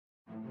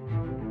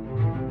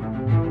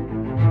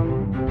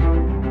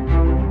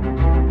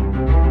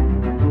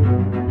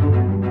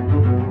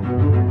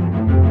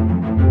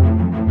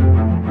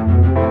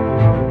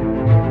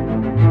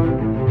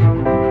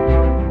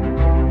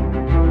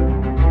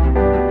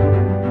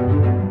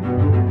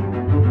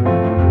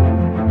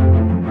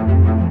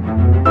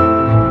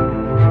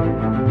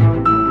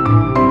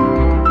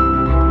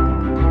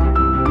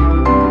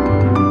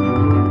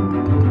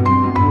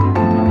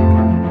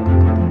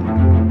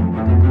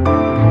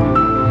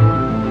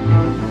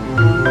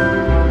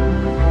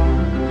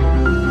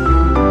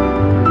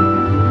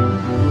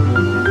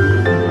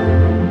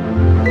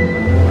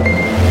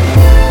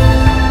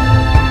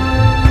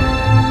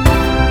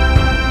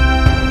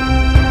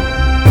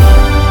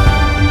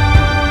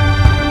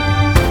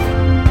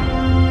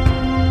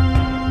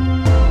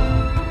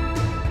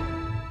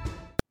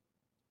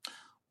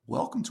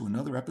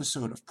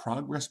episode of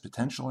Progress,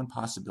 Potential, and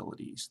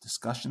Possibilities,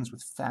 discussions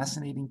with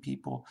fascinating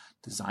people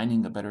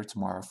designing a better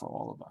tomorrow for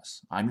all of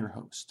us. I'm your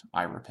host,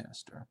 Ira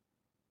Pastor.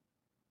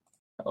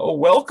 Oh,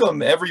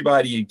 welcome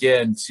everybody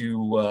again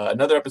to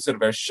another episode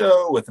of our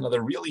show with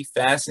another really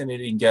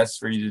fascinating guest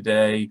for you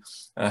today,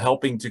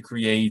 helping to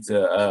create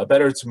a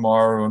better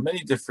tomorrow on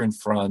many different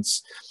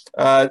fronts.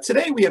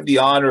 Today we have the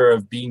honor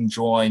of being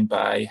joined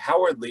by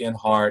Howard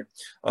Leonhardt,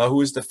 who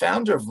is the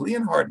founder of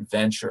Leonhardt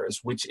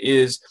Ventures, which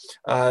is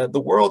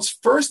the world's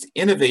first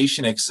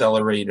innovation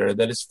accelerator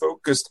that is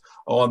focused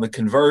on the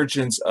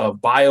convergence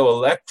of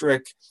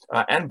bioelectric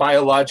and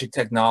biologic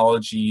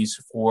technologies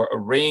for a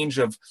range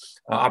of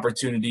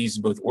opportunities,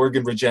 both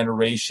organ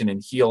regeneration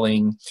and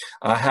healing.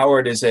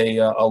 Howard is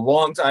a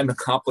long-time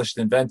accomplished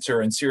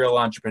inventor and serial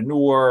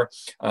entrepreneur,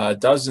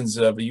 dozens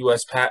of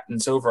U.S.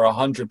 patents, over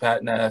 100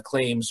 patent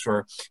claims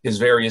for his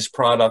various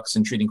products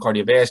in treating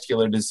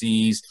cardiovascular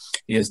disease.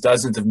 He has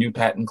dozens of new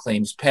patent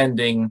claims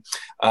pending.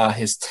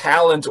 His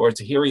talent, or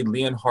Tahiri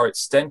Leonhardt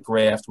stent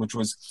graft, which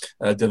was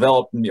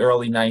developed in the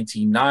early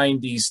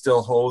 1990s,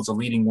 still holds a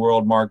leading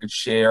world market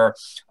share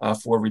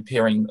for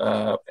repairing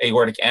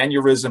aortic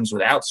aneurysms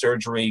without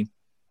surgery.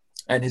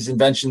 And his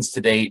inventions to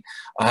date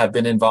have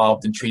been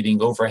involved in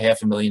treating over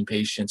 500,000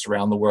 patients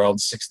around the world,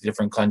 60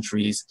 different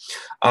countries.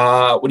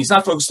 When he's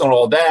not focused on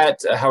all that,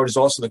 Howard is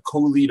also the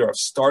co-leader of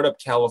Startup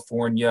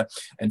California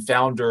and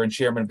founder and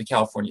chairman of the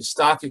California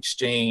Stock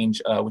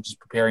Exchange, which is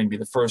preparing to be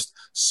the first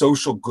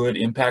social good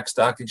impact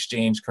stock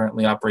exchange,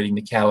 currently operating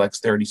the CalX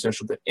 30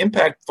 Social Good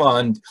Impact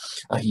Fund.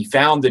 He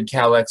founded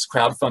CalX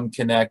Crowdfund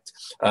Connect,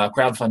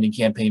 crowdfunding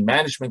campaign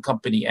management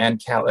company, and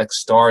CalX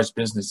Stars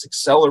Business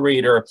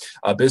Accelerator,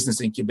 a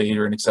business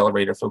incubator and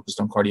accelerator focused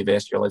on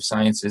cardiovascular life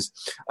sciences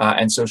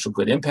and social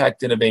good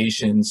impact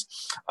innovations.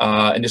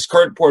 In his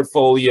current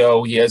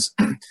portfolio, he has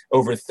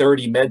over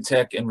 30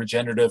 medtech and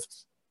regenerative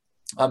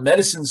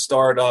medicine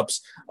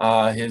startups.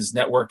 His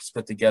network has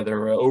put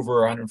together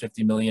over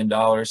 $150 million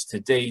to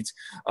date,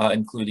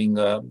 including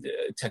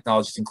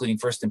technologies including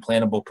first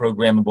implantable,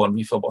 programmable, and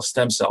refillable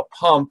stem cell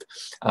pump,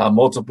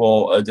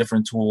 multiple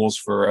different tools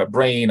for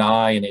brain,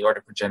 eye, and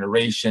aortic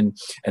regeneration,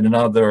 and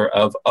another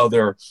of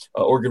other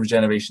organ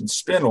regeneration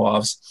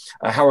spin-offs.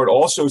 Howard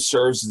also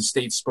serves as the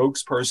state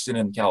spokesperson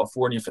in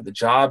California for the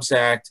Jobs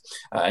Act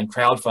and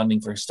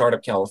crowdfunding for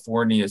Startup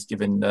California. Has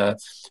given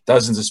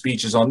dozens of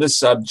speeches on this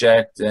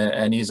subject,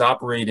 and he's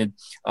operated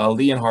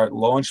Leonhardt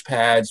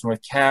Launchpads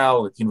North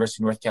Cal at the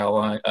University of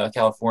North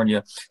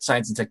California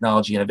Science and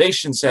Technology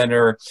Innovation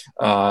Center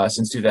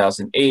since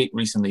 2008.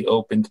 Recently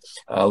opened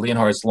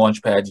Leonhardt's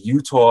Launchpad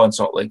Utah in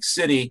Salt Lake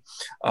City,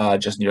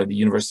 just near the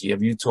University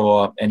of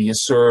Utah, and he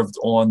has served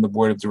on the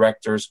board of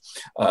directors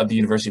of the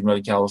University of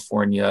Northern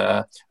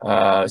California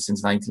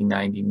since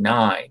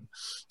 1999.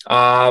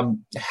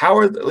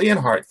 Howard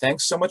Leonhardt,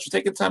 thanks so much for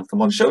taking time to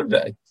come on the show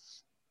today.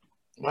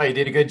 Well, you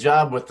did a good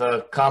job with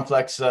the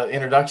complex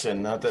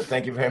introduction.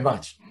 Thank you very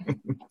much.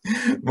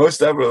 Most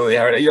definitely,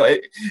 Howard.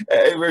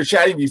 We were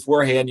chatting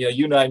beforehand.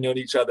 You and I have known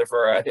each other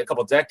for a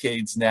couple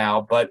decades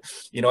now, but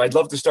I'd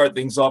love to start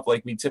things off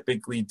like we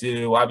typically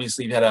do.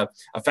 Obviously, you've had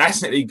a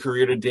fascinating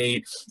career to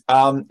date.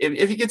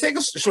 If you could take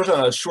us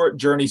on a short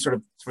journey, sort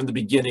of from the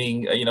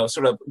beginning,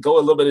 sort of go a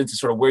little bit into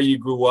sort of where you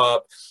grew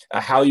up,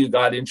 how you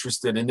got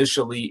interested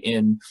initially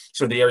in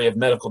sort of the area of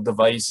medical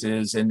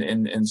devices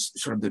and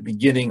sort of the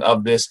beginning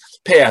of this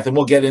path. And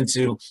we'll get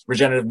into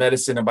regenerative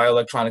medicine and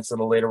bioelectronics a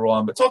little later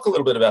on, but talk a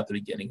little bit about the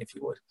beginning, if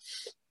you would.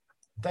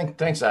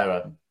 Thanks,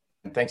 Ira.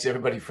 And thanks,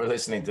 everybody, for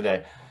listening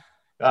today.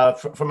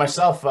 For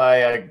myself,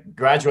 I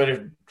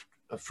graduated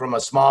from a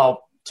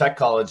small tech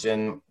college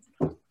in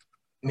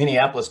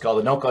Minneapolis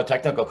called the NOCO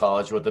Technical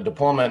College with a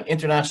diploma in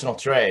international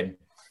trade,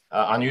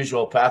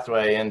 unusual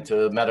pathway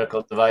into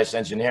medical device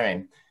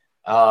engineering.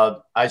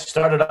 I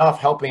started off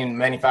helping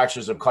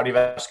manufacturers of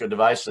cardiovascular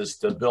devices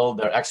to build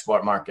their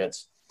export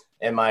markets.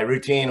 And my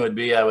routine would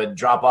be I would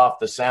drop off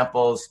the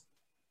samples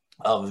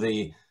of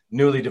the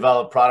newly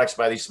developed products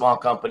by these small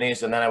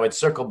companies, and then I would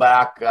circle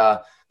back.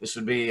 This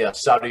would be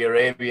Saudi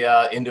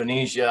Arabia,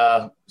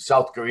 Indonesia,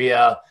 South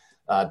Korea,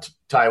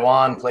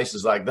 Taiwan,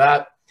 places like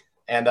that.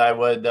 And I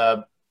would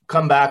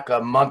come back a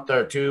month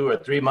or 2 or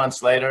 3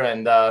 months later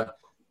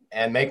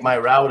and make my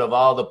route of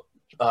all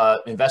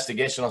the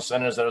investigational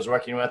centers that I was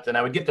working with, and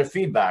I would get their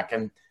feedback.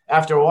 And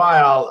after a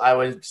while, I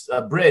would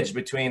bridge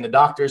between the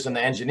doctors and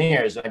the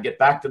engineers. I'd get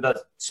back to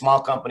the small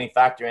company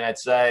factory, and I'd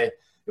say,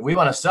 if we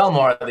want to sell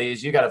more of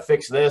these, you got to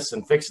fix this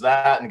and fix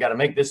that and got to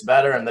make this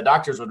better. And the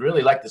doctors would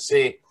really like to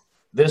see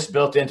this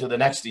built into the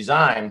next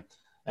design.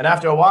 And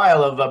after a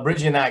while of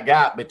bridging that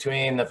gap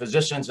between the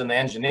physicians and the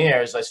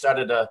engineers, I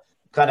started to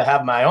kind of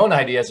have my own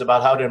ideas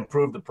about how to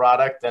improve the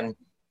product. And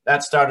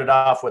that started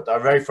off with our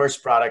very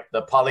first product,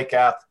 the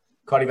Polycath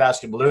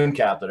cardiovascular balloon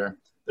catheter.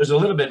 There's a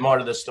little bit more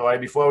to the story.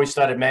 Before we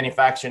started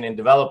manufacturing and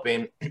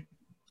developing,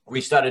 we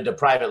started a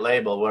private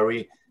label where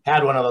we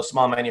had one of those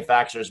small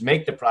manufacturers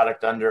make the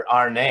product under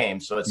our name.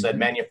 So it said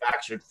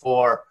manufactured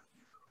for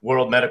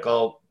World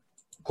Medical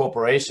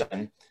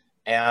Corporation.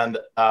 And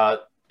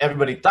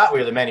everybody thought we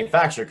were the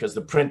manufacturer because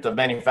the print of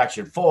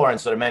manufactured for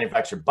instead of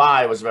manufactured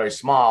by was very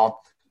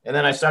small. And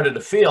then I started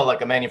to feel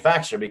like a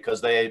manufacturer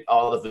because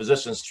all the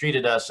physicians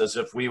treated us as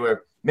if we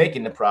were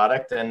making the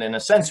product. And in a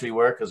sense we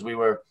were, because we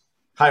were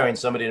hiring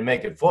somebody to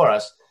make it for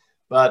us.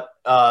 But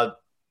our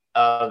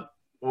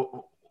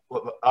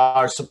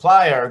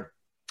supplier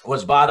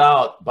was bought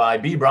out by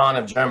B. Braun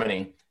of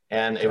Germany,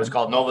 and it was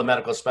called Nova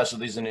Medical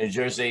Specialties in New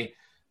Jersey.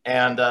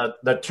 And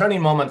the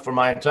turning moment for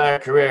my entire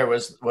career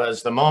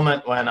was the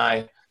moment when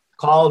I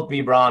called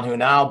B. Braun, who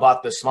now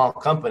bought this small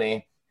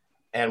company.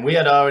 And we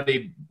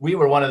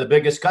were one of the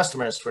biggest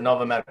customers for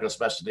Nova Medical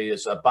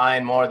Specialties,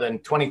 buying more than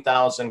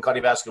 20,000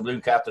 cardiovascular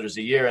balloon catheters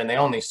a year. And they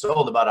only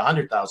sold about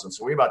 100,000.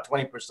 So we were about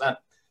 20%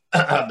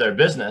 of their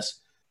business.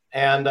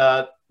 And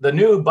the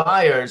new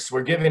buyers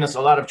were giving us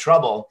a lot of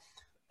trouble.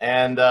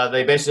 And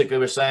they basically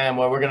were saying,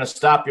 well, we're going to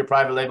stop your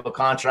private label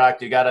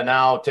contract. You got to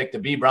now take the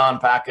B. Braun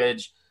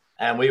package.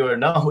 And we were,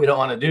 no, we don't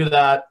want to do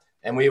that.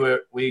 And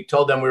we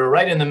told them we were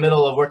right in the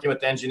middle of working with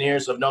the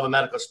engineers of Nova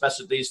Medical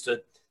Specialties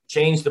to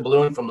change the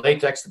balloon from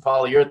latex to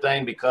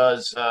polyurethane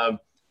because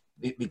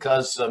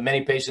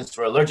many patients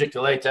were allergic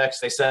to latex.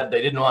 They said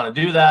they didn't want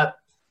to do that.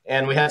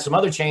 And we had some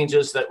other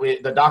changes that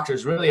the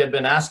doctors really had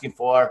been asking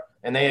for.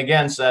 And they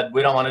again said,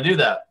 we don't want to do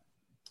that.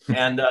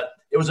 And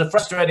it was a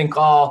frustrating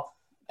call.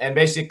 And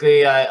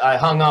basically I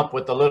hung up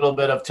with a little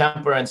bit of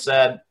temper and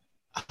said,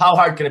 how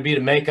hard can it be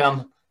to make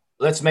them?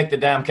 Let's make the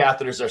damn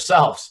catheters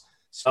ourselves.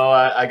 So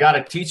I got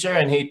a teacher,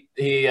 and he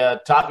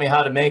taught me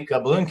how to make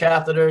balloon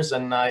catheters,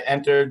 and I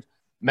entered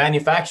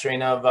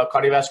manufacturing of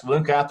cardiovascular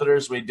balloon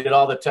catheters. We did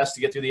all the tests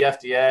to get through the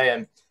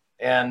FDA,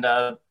 and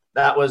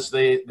that was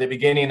the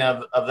beginning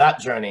of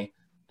that journey.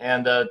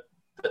 And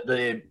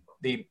the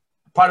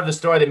part of the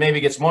story that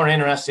maybe gets more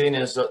interesting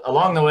is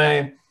along the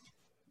way,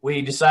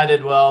 we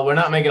decided, well, we're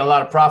not making a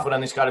lot of profit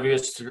on these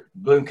cardiovascular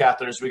balloon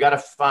catheters. We got to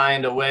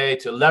find a way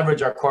to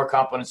leverage our core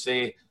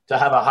competency to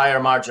have a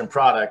higher margin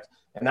product.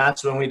 And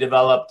that's when we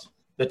developed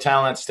the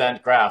Talent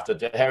stent graft,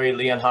 the Harry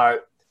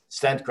Leonhardt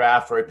stent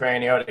graft for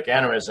repairing aortic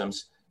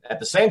aneurysms. At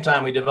the same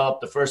time, we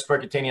developed the first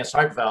percutaneous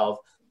heart valve.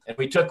 And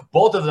we took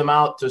both of them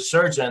out to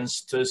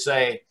surgeons to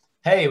say,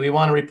 hey, we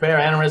want to repair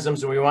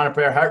aneurysms and we want to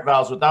repair heart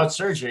valves without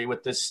surgery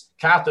with this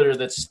catheter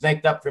that's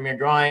snaked up from your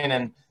groin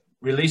and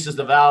releases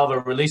the valve or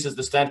releases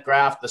the stent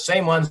graft, the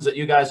same ones that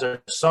you guys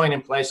are sewing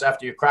in place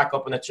after you crack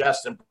open the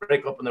chest and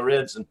break open the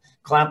ribs and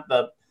clamp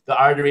the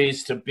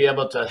arteries to be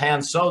able to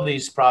hand sew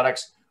these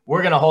products.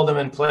 We're going to hold them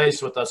in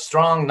place with a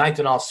strong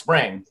nitinol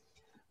spring.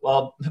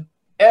 Well,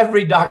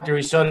 every doctor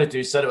we showed it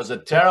to said it was a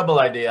terrible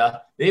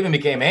idea. They even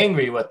became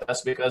angry with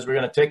us because we're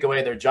going to take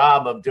away their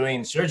job of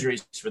doing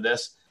surgeries for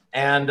this.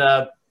 And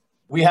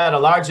we had a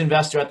large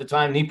investor at the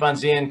time, Nippon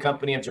Zien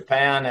Company of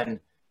Japan. And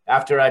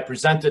after I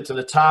presented to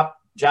the top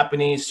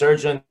Japanese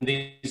surgeon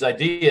these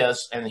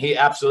ideas, and he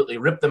absolutely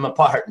ripped them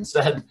apart and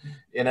said,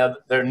 you know,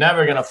 they're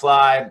never going to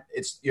fly.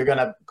 You're going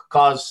to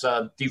cause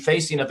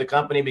defacing of the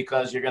company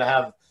because you're going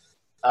to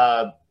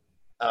have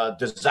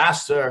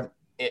disaster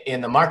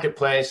in the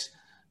marketplace.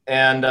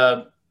 And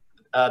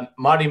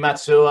Marty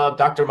Matsuo,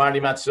 Dr. Marty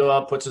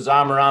Matsuo, puts his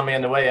arm around me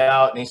on the way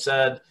out, and he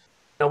said, you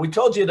know, we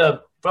told you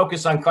to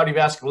focus on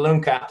cardiovascular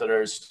balloon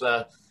catheters.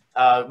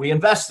 We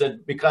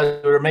invested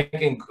because we were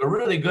making a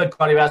really good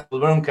cardiovascular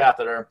balloon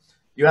catheter.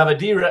 You have a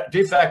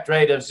defect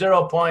rate of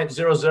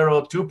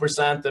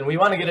 0.002%, and we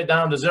want to get it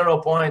down to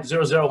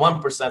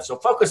 0.001%. So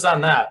focus on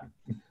that.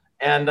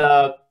 And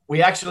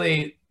we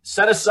actually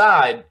set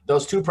aside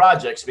those two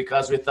projects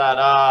because we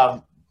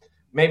thought,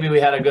 maybe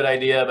we had a good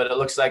idea, but it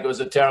looks like it was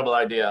a terrible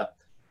idea.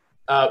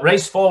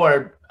 Race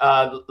forward,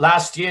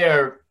 last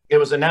year, it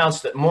was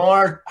announced that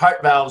more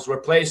heart valves were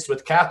placed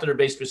with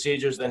catheter-based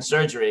procedures than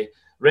surgery.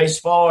 Race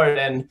forward,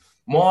 and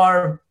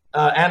more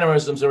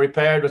aneurysms are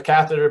repaired with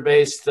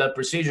catheter-based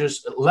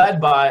procedures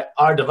led by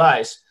our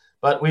device.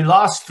 But we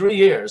lost 3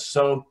 years.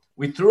 So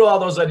we threw all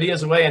those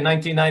ideas away in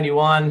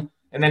 1991.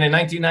 And then in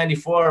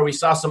 1994, we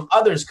saw some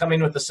others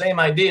coming with the same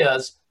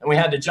ideas. And we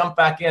had to jump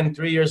back in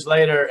 3 years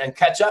later and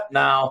catch up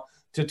now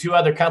to two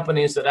other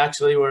companies that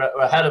actually were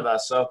ahead of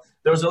us. So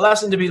there was a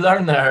lesson to be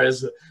learned there,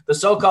 is the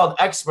so-called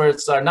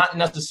experts are not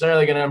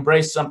necessarily going to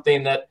embrace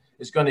something that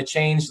is going to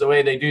change the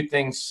way they do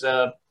things.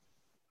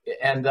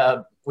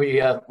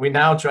 We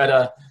now try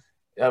to,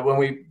 when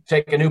we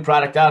take a new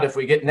product out, if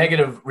we get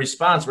negative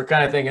response, we're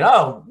kind of thinking,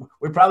 oh,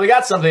 we probably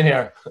got something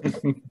here.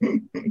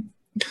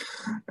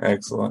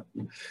 Excellent.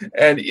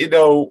 And, you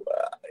know,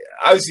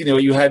 obviously, you know,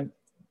 you had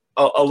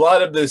a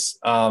lot of this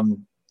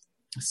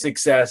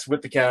success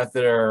with the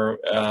catheter,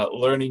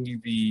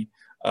 learning the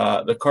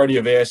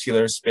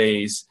cardiovascular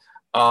space.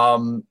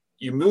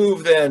 You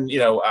moved then, you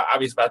know,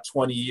 obviously about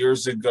 20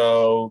 years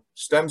ago,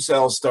 stem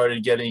cells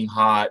started getting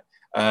hot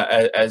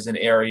as an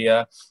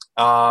area.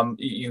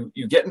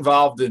 You get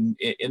involved in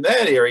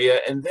that area,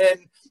 and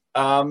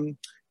then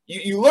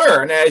you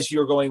learn as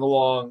you're going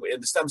along in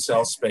the stem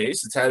cell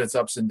space. It's had its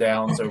ups and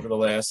downs over the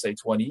last, say,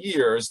 20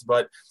 years,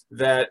 but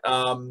that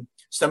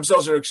stem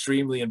cells are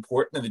extremely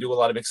important and they do a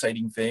lot of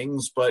exciting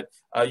things, but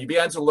you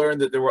began to learn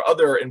that there were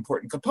other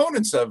important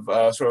components of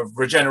sort of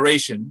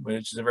regeneration,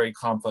 which is a very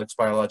complex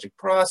biologic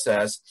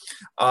process.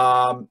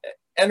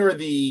 Enter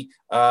the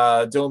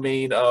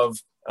domain of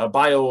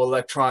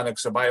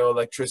bioelectronics or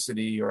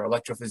bioelectricity or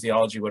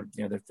electrophysiology.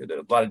 There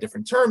are a lot of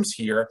different terms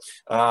here,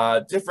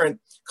 different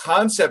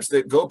concepts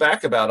that go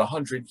back about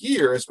 100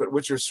 years, but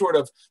which are sort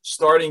of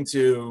starting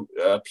to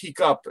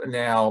peak up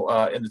now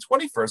in the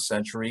 21st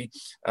century.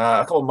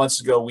 A couple of months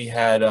ago, we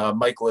had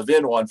Mike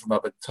Levin on from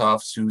up at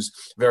Tufts, who's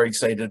very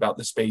excited about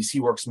the space.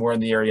 He works more in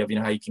the area of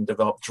how you can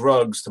develop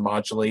drugs to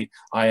modulate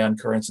ion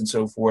currents and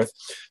so forth.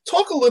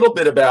 Talk a little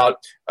bit about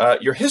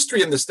your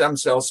history in the stem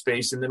cell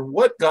space, and then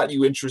what got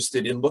you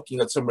interested in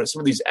looking at some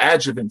of these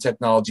adjuvant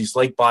technologies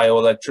like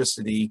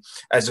bioelectricity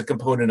as a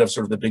component of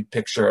sort of the big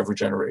picture of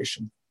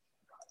regeneration.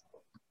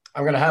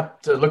 I'm going to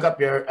have to look up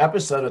your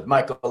episode with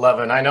Michael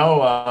Levin. I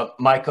know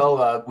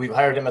Michael. We've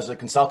hired him as a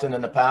consultant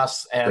in the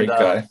past, and great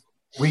guy.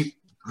 We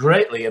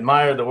greatly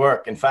admire the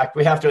work. In fact,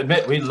 we have to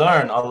admit we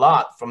learn a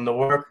lot from the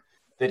work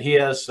that he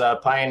has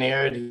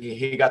pioneered.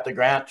 He got the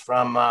grant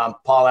from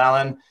Paul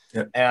Allen,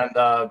 yep.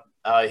 And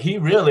he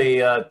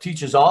really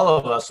teaches all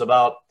of us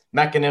about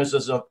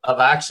mechanisms of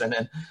action.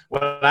 And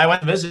when I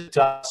went to visit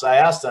us, I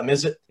asked them,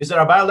 is it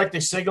our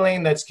bioelectric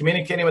signaling that's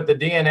communicating with the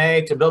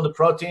DNA to build a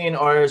protein,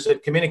 or is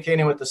it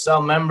communicating with the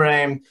cell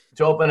membrane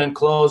to open and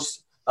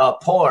close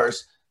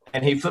pores?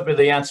 And he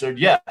flippantly answered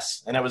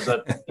yes. And it was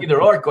a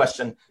either or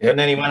question. Yep. And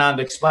then he went on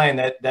to explain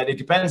that it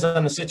depends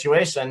on the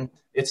situation.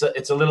 It's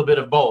a little bit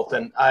of both.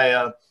 And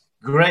I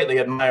greatly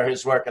admire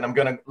his work. And I'm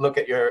going to look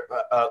up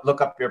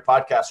your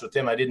podcast with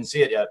him. I didn't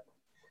see it yet.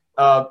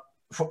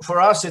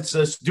 For us, it's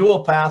this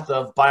dual path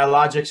of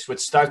biologics, which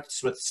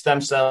starts with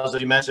stem cells,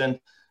 as you mentioned,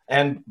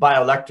 and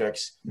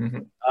bioelectrics.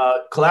 Mm-hmm.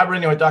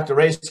 Collaborating with Dr.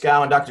 Ray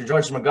Scow and Dr.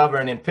 George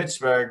McGovern in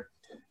Pittsburgh,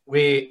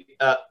 they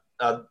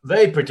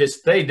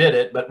did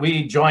it, but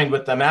we joined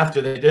with them after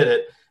they did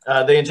it.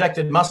 They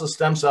injected muscle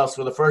stem cells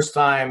for the first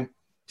time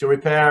to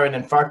repair an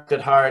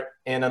infarcted heart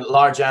in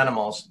large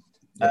animals.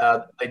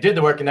 They did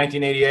the work in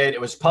 1988.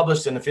 It was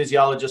published in The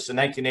Physiologist in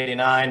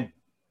 1989.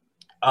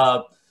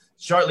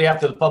 Shortly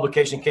after the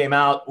publication came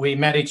out, we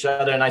met each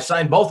other, and I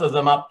signed both of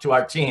them up to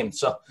our team.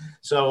 So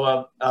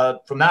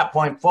from that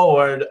point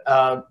forward,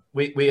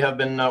 we have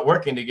been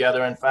working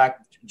together. In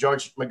fact,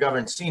 George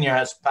McGovern Sr.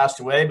 has passed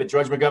away, but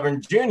George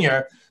McGovern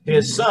Jr.,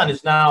 his son,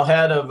 is now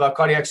head of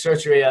cardiac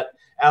surgery at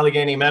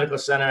Allegheny Medical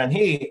Center, and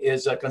he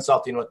is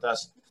consulting with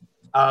us.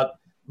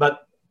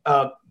 But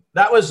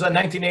that was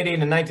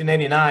 1988 and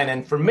 1989,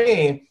 and for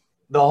me,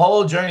 the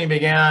whole journey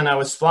began. I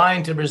was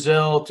flying to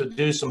Brazil to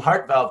do some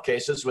heart valve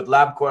cases with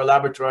LabCorp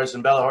Laboratories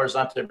in Belo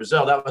Horizonte,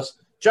 Brazil. That was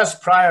just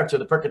prior to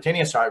the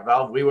percutaneous heart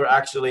valve. We were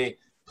actually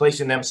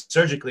placing them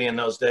surgically in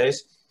those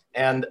days.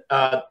 And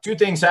two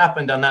things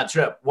happened on that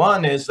trip.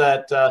 One is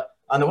that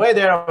on the way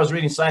there, I was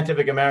reading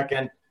Scientific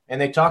American,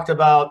 and they talked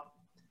about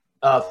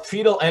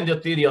fetal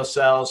endothelial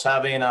cells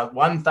having a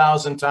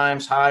 1,000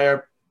 times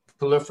higher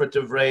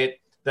proliferative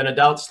rate than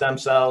adult stem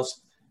cells.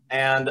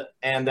 And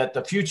that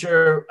the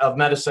future of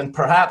medicine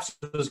perhaps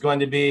was going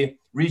to be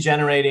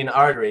regenerating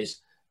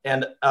arteries.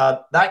 And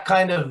that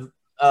kind of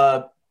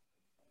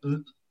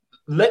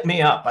lit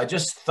me up. I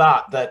just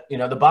thought that,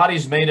 the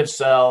body's made of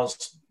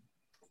cells,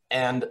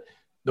 and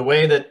the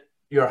way that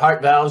your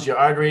heart valves, your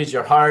arteries,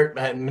 your heart,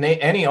 and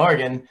any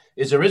organ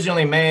is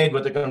originally made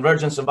with the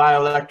convergence of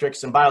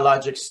bioelectrics and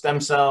biologics, stem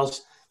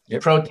cells,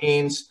 yep.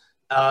 proteins.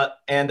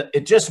 And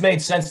it just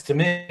made sense to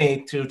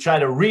me to try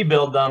to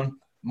rebuild them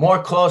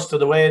more close to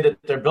the way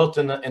that they're built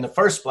in the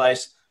first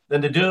place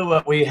than to do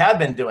what we had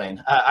been doing.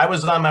 I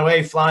was on my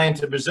way flying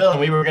to Brazil, and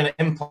we were going to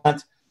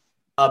implant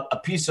a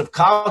piece of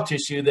cow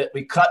tissue that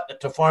we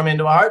cut to form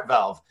into a heart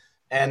valve.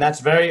 And that's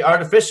very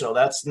artificial.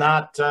 That's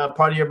not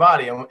part of your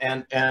body.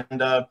 And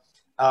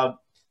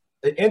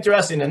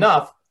interesting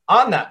enough,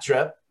 on that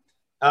trip,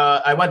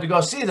 I went to go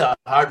see the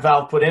heart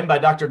valve put in by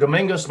Dr.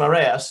 Domingos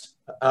Moraes,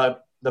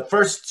 the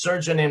first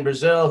surgeon in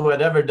Brazil who had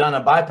ever done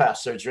a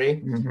bypass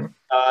surgery. Mm-hmm.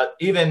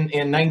 Even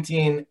in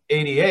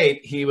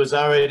 1988, he was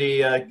already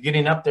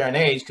getting up there in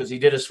age because he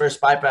did his first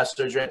bypass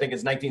surgery. I think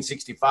it's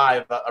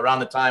 1965, around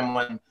the time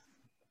when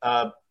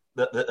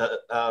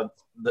the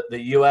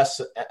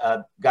U.S.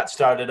 got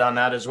started on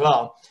that as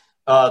well.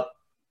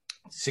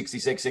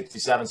 66,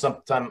 67,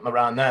 sometime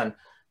around then.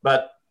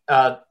 But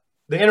the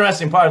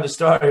interesting part of the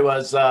story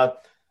was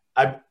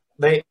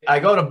I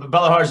go to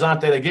Belo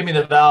Horizonte, they give me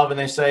the valve, and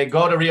they say,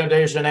 go to Rio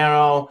de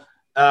Janeiro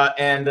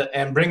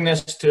and bring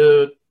this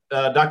to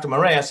Dr.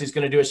 Moraes. He's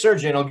going to do a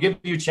surgery, and he'll give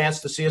you a chance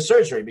to see a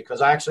surgery,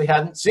 because I actually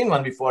hadn't seen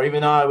one before,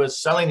 even though I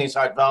was selling these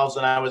heart valves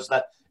and I was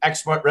the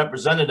export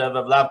representative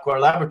of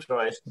LabCorp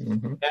Laboratories.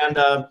 Mm-hmm.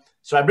 And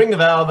so I bring the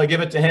valve, I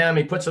give it to him,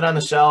 he puts it on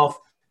the shelf,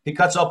 he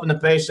cuts open the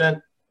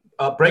patient,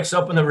 breaks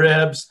open the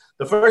ribs.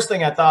 The first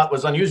thing I thought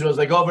was unusual is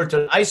they go over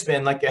to an ice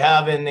bin like you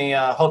have in the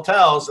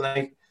hotels, and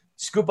they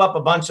scoop up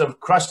a bunch of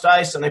crushed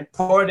ice and they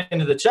pour it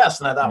into the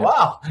chest. And I thought,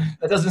 wow,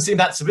 that doesn't seem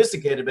that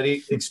sophisticated. But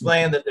he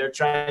explained that they're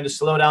trying to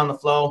slow down the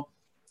flow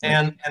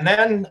And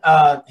then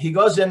he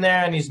goes in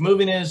there and he's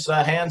moving his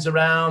hands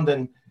around,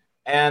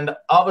 and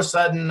all of a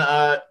sudden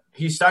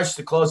he starts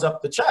to close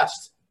up the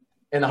chest,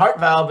 and the heart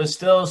valve is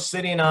still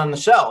sitting on the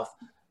shelf.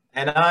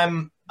 And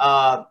I'm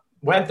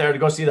went there to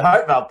go see the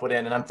heart valve put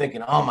in, and I'm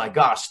thinking, oh my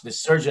gosh, this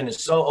surgeon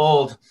is so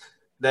old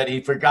that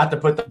he forgot to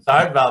put the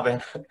heart valve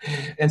in.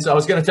 And so I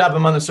was going to tap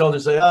him on the shoulder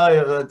and say,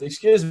 oh,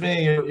 excuse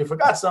me, you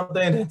forgot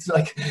something. It's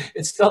like,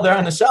 it's still there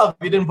on the shelf.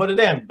 You didn't put it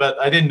in. But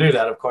I didn't do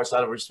that, of course,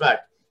 out of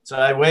respect. So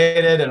I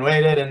waited,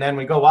 and then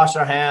we go wash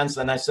our hands.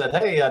 And I said,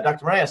 hey,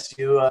 Dr. Moraes,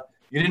 you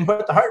didn't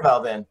put the heart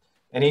valve in.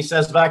 And he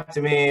says back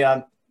to me,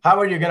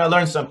 Howard, you're going to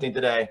learn something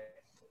today.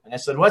 And I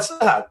said, what's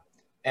that?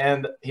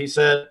 And he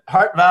said,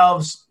 heart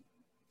valves,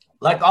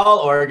 like all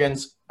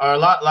organs, are a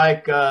lot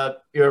like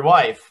your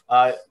wife.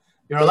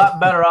 You're a lot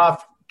better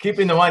off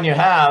keeping the one you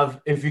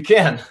have if you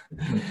can.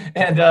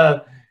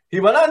 And he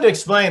went on to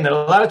explain that a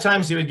lot of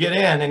times he would get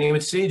in and he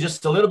would see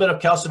just a little bit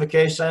of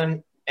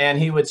calcification, and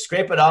he would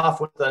scrape it off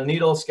with a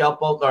needle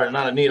scalpel, or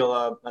not a needle,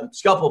 a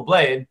scalpel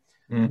blade.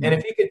 Mm-hmm. And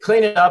if he could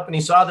clean it up and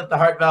he saw that the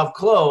heart valve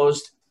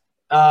closed,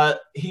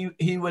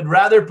 he would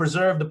rather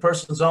preserve the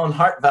person's own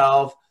heart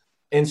valve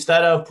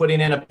instead of putting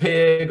in a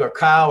pig or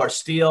cow or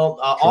steel.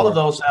 Sure. All of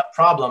those have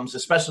problems,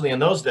 especially in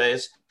those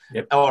days.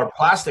 Yep. Or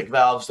plastic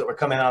valves that were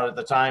coming out at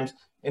the times.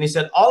 And he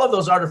said, all of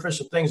those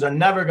artificial things are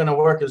never going to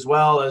work as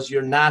well as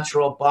your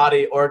natural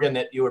body organ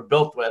that you were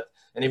built with.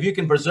 And if you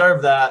can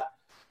preserve that,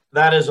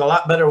 that is a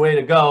lot better way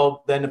to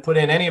go than to put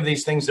in any of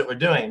these things that we're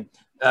doing.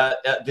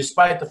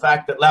 Despite the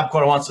fact that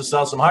LabCorp wants to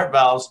sell some heart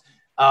valves,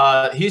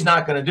 he's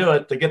not going to do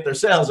it to get their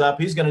sales up.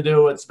 He's going to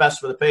do what's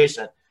best for the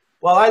patient.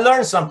 Well, I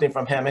learned something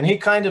from him, and he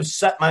kind of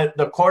set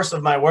the course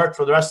of my work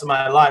for the rest of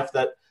my life,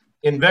 that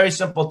in very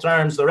simple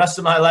terms, the rest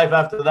of my life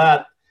after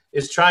that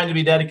is trying to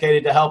be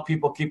dedicated to help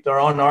people keep their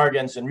own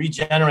organs and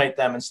regenerate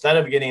them instead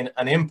of getting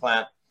an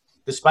implant,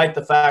 despite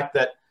the fact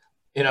that,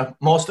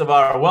 most of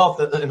our wealth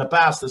in the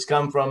past has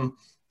come from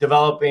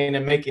developing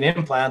and making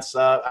implants.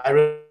 I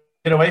really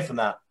get away from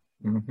that.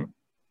 Mm-hmm.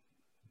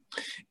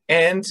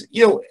 And,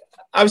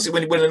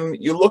 obviously when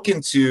you look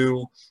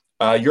into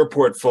your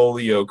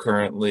portfolio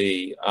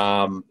currently,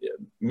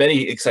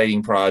 many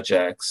exciting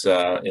projects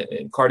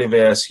in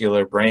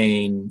cardiovascular,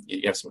 brain.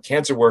 You have some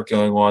cancer work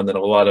going on, then a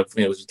lot of, as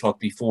we talked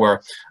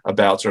before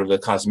about sort of the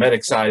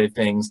cosmetic side of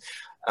things.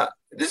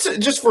 This is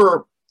just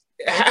for,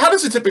 how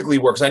does it typically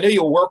work? Because I know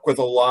you'll work with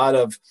a lot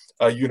of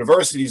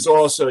universities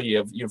also. You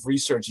have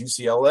research,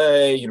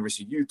 UCLA,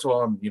 University of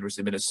Utah,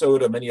 University of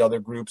Minnesota, many other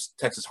groups,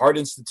 Texas Heart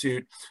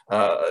Institute,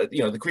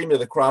 the cream of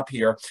the crop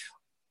here.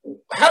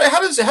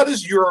 How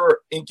does your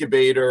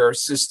incubator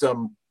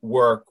system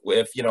work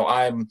if,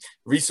 I'm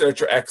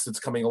researcher X that's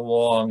coming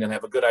along and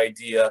have a good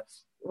idea?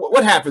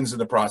 What happens in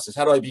the process?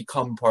 How do I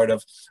become part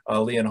of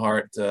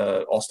Leonhardt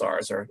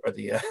All-Stars or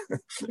the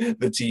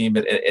the team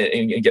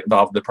and get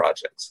involved in the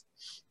projects?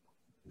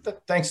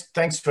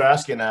 Thanks for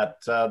asking that.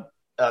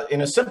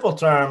 In a simple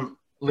term,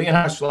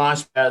 Leonhardt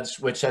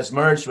Launchpads, which has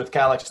merged with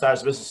Calyx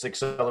Stars Business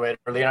Accelerator.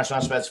 Leonhardt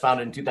Launchpads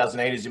founded in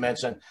 2008, as you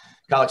mentioned.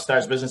 Calyx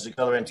Stars Business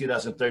Accelerator in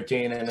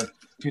 2013, and in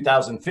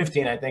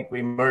 2015, I think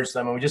we merged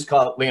them, and we just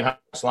call it Leonhardt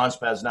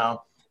Launchpads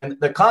now. And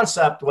the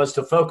concept was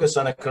to focus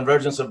on the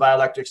convergence of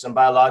bioelectrics and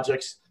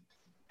biologics.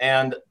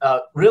 And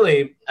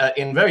really,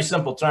 in very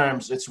simple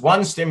terms, it's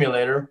one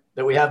stimulator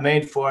that we have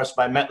made for us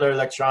by Mettler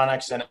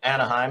Electronics in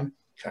Anaheim.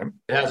 Okay.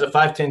 It has a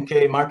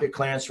 510K market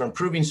clearance for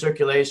improving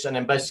circulation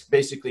and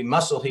basically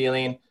muscle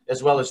healing,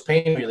 as well as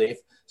pain relief.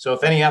 So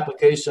if any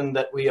application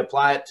that we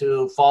apply it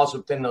to falls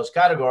within those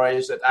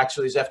categories, it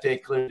actually is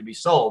FDA cleared to be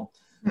sold.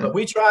 Mm-hmm. But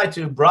we try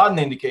to broaden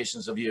the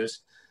indications of use.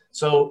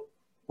 So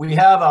we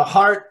have a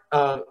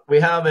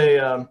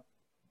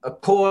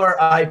core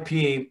IP.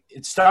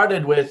 It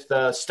started with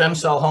stem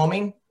cell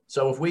homing.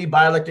 So if we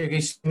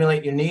bioelectrically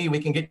stimulate your knee, we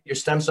can get your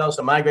stem cells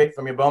to migrate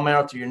from your bone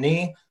marrow to your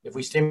knee. If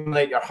we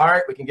stimulate your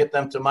heart, we can get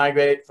them to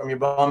migrate from your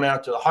bone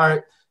marrow to the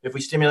heart. If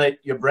we stimulate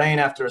your brain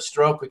after a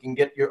stroke, we can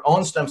get your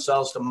own stem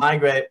cells to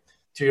migrate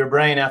to your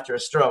brain after a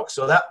stroke.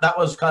 So that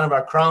was kind of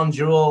our crown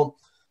jewel.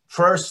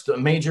 First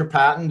major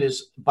patent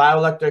is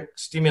bioelectric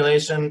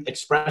stimulation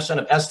expression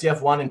of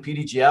STF1 and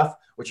PDGF,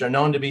 which are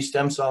known to be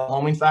stem cell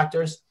homing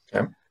factors.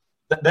 Okay.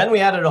 Then we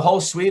added a whole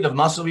suite of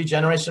muscle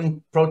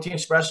regeneration protein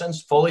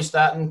expressions,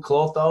 follistatin,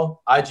 Klotho,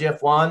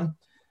 IGF-1,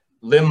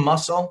 limb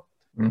muscle.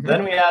 Mm-hmm.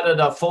 Then we added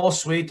a full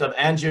suite of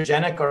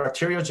angiogenic or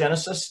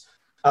arteriogenesis.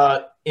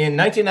 In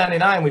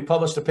 1999, we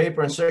published a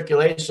paper in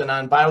Circulation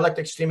on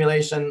bioelectric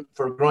stimulation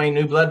for growing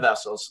new blood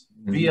vessels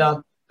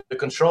via the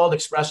controlled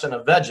expression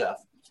of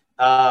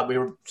VEGF. We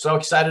were so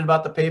excited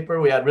about the paper.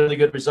 We had really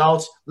good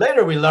results.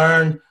 Later, we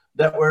learned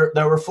that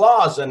there were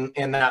flaws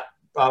in that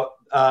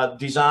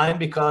design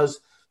because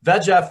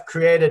VEGF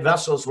created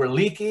vessels were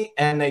leaky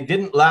and they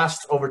didn't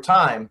last over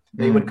time.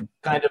 They would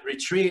kind of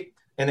retreat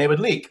and they would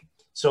leak.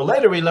 So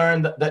later we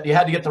learned that you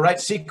had to get the right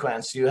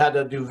sequence. You had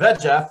to do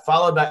VEGF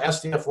followed by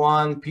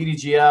STF1,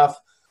 PDGF,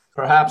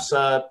 perhaps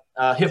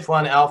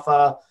HIF1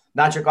 alpha,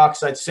 nitric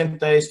oxide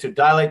synthase to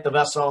dilate the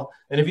vessel.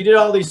 And if you did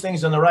all these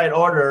things in the right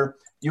order,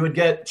 you would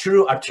get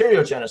true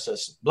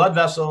arteriogenesis, blood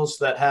vessels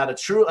that had a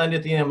true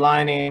endothelium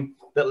lining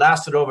that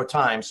lasted over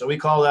time. So we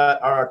call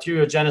that our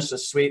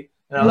arteriogenesis suite.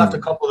 And I left a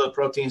couple of the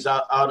proteins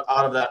out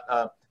of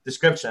that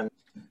description.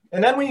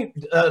 And then we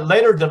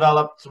later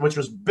developed, which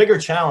was bigger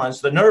challenge,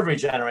 the nerve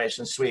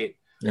regeneration suite,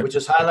 which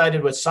is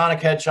highlighted with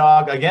Sonic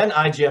Hedgehog, again,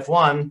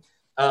 IGF-1,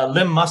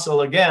 limb muscle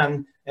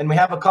again. And we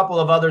have a couple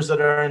of others that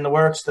are in the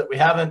works that we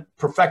haven't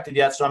perfected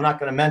yet, so I'm not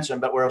going to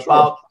mention, but we're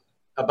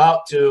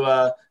about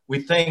to,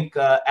 we think,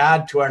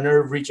 add to our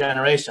nerve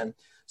regeneration.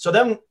 So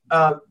then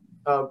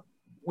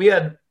we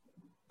had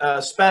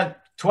spent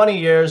 20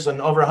 years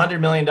and over $100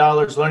 million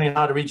learning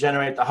how to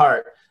regenerate the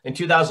heart. In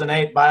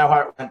 2008,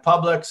 BioHeart went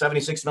public,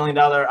 $76 million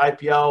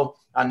IPO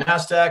on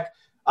NASDAQ.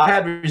 I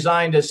had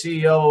resigned as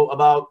CEO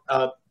about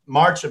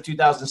March of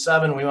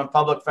 2007. We went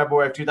public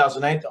February of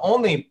 2008, the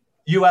only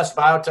U.S.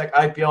 biotech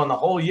IPO in the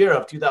whole year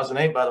of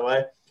 2008, by the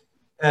way.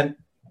 And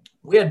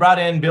we had brought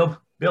in Bill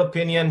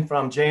Pinion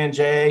from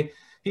J&J.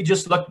 He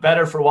just looked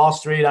better for Wall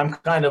Street. I'm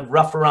kind of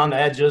rough around the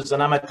edges,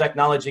 and I'm a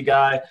technology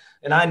guy,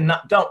 and I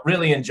don't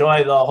really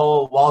enjoy the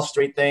whole Wall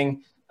Street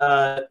thing.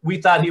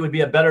 We thought he would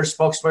be a better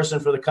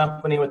spokesperson for the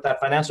company with that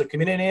financial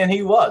community, and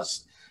he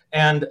was.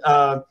 And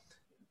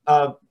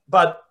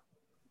but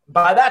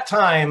by that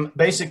time,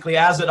 basically,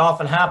 as it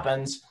often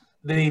happens,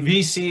 the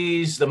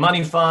VCs, the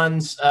money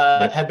funds,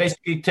 had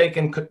basically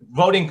taken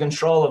voting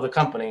control of the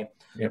company.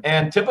 Yep.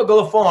 And typical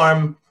of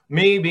form,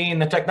 me being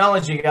the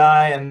technology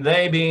guy and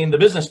they being the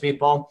business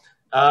people,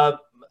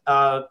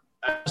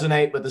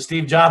 resonate with the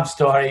Steve Jobs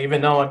story,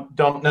 even though I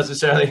don't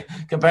necessarily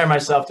compare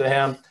myself to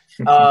him.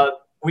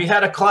 We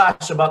had a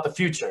clash about the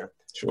future.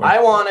 Sure.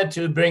 I wanted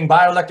to bring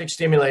bioelectric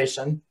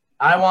stimulation.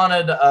 I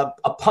wanted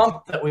a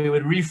pump that we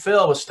would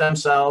refill with stem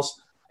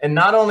cells. And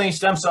not only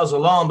stem cells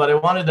alone, but I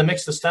wanted to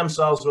mix the stem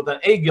cells with an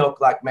egg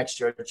yolk-like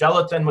mixture,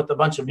 gelatin with a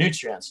bunch of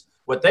nutrients.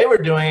 What they were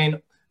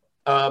doing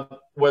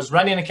was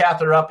running a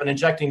catheter up and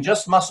injecting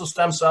just muscle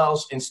stem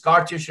cells in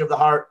scar tissue of the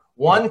heart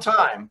one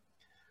time.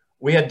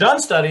 We had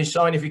done studies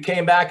showing if you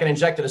came back and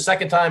injected a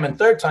second time and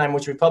third time,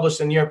 which we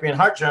published in the European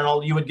Heart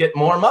Journal, you would get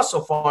more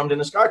muscle formed in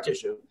the scar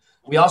tissue.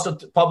 We also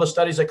published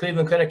studies at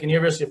Cleveland Clinic and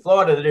University of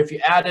Florida that if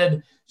you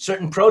added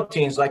certain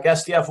proteins like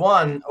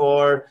STF1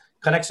 or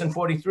Connexin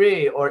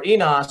 43 or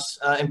eNOS,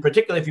 and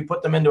particularly if you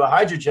put them into a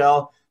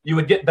hydrogel, you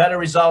would get better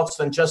results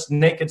than just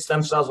naked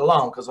stem cells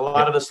alone, because a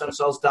lot of the stem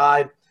cells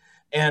died.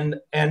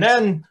 And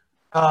then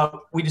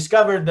we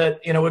discovered that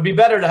it would be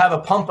better to have a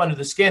pump under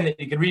the skin that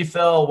you could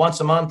refill once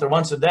a month or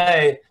once a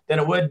day than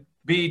it would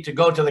be to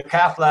go to the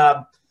cath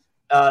lab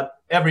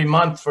every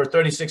month for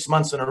 36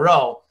 months in a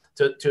row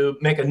to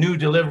make a new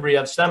delivery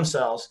of stem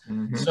cells.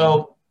 Mm-hmm.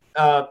 So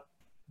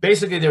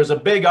basically, there was a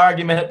big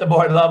argument at the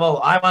board level.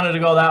 I wanted to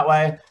go that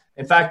way.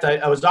 In fact,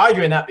 I was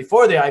arguing that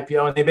before the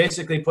IPO, and they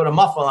basically put a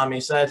muffle on me,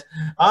 said,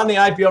 on the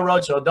IPO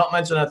roadshow, don't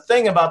mention a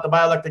thing about the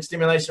bioelectric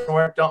stimulation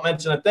work, don't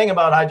mention a thing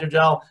about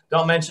hydrogel,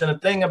 don't mention a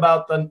thing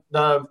about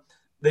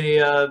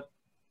the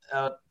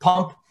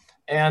pump,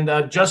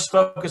 and just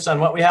focus on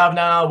what we have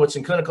now, what's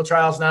in clinical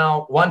trials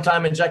now,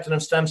 one-time injection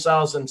of stem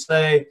cells, and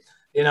say,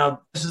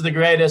 this is the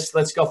greatest,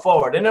 let's go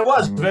forward. And it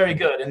was very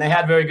good, and they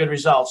had very good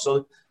results.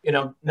 So,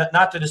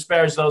 not to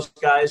disparage those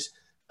guys,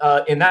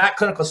 in that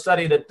clinical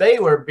study that they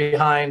were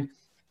behind,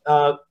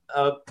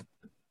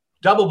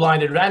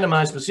 double-blinded,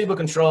 randomized,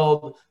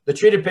 placebo-controlled, the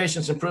treated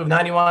patients improved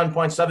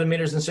 91.7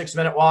 meters in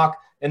 6-minute walk,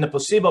 and the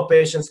placebo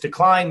patients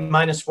declined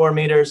 -4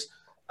 meters.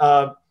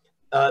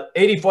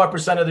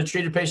 84% of the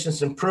treated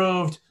patients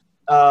improved.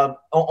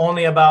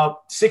 Only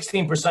about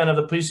 16% of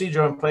the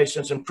procedural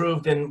patients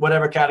improved in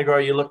whatever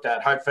category you looked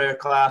at, heart failure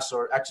class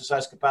or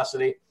exercise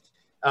capacity.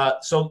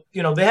 So,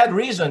 they had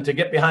reason to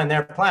get behind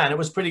their plan. It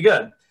was pretty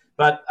good.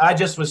 But I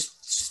just was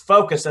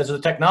focused as a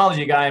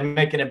technology guy and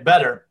making it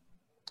better.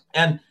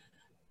 And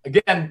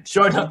again,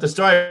 shorten up the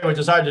story, which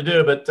is hard to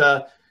do, but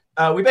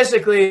we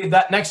basically,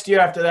 that next year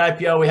after the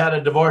IPO, we had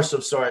a divorce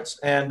of sorts.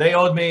 And they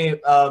owed me,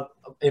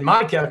 in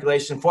my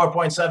calculation,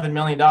 $4.7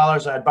 million. I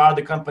had borrowed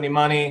the company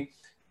money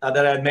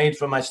that I had made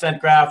from my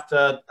stent graft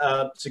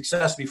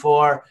success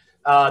before.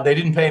 They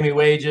didn't pay me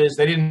wages.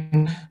 They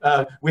didn't.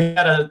 We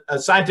had a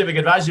scientific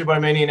advisory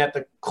board meeting at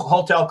the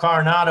Hotel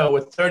Coronado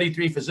with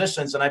 33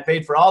 physicians, and I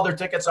paid for all their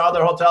tickets, all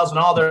their hotels, and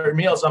all their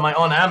meals on my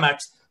own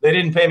Amex. They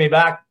didn't pay me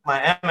back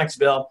my Amex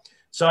bill.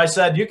 So I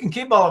said, you can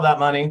keep all of that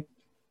money.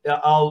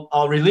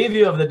 I'll relieve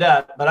you of the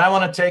debt, but I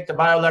want to take the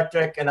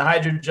bioelectric and the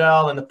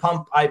hydrogel and the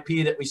pump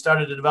IP that we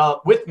started to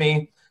develop with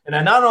me. And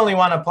I not only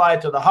want to apply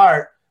it to the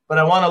heart, but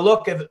I want to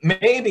look if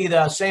maybe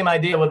the same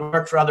idea would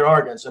work for other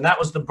organs. And that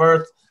was the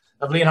birth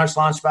of Leonhardt's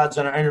Launchpads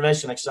and our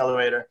Innovation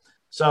Accelerator.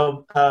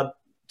 So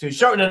to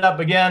shorten it up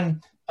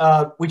again,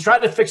 we tried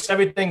to fix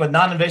everything with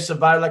non-invasive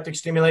bioelectric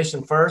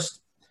stimulation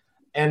first.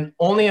 And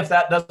only if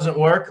that doesn't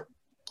work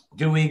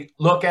do we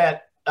look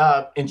at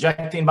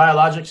injecting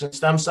biologics and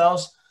stem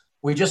cells.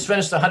 We just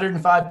finished a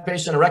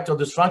 105-patient erectile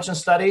dysfunction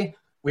study.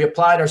 We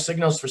applied our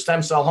signals for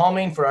stem cell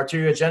homing, for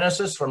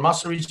arteriogenesis, for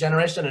muscle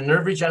regeneration and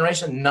nerve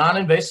regeneration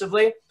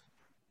non-invasively.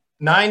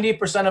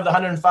 90% of the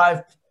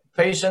 105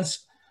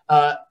 patients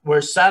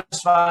were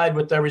satisfied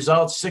with their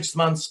results 6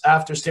 months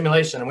after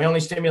stimulation. And we only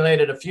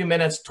stimulated a few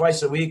minutes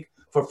twice a week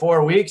for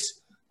 4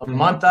 weeks, a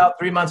month out,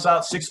 3 months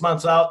out, 6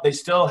 months out. They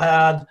still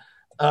had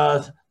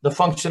the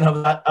function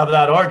of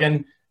that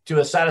organ to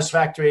a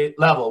satisfactory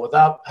level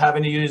without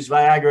having to use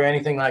Viagra or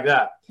anything like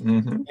that.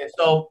 And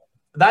so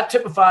that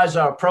typifies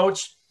our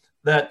approach.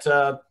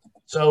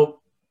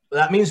 So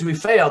that means we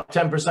failed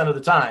 10% of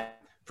the time.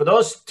 For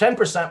those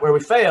 10% where we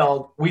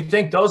failed, we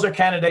think those are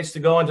candidates to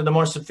go into the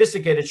more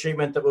sophisticated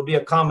treatment that will be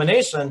a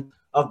combination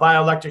of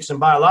bioelectrics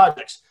and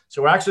biologics.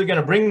 So we're actually going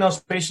to bring those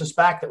patients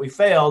back that we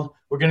failed.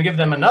 We're going to give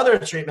them another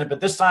treatment, but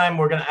this time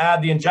we're going to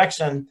add the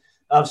injection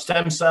of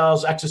stem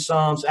cells,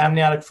 exosomes,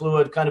 amniotic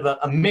fluid, kind of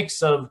a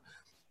mix of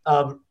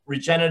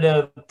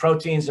regenerative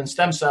proteins and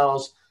stem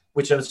cells,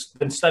 which has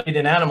been studied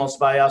in animals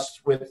by us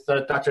with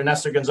Dr.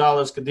 Nestor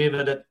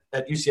Gonzalez-Cadivid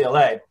at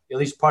UCLA. At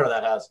least part of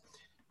that has.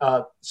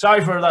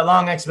 Sorry for that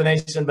long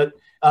explanation, but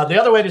the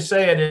other way to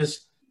say it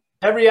is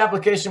every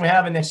application we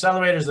have in the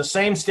accelerator is the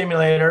same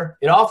stimulator.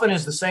 It often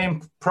is the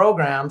same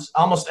programs.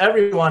 Almost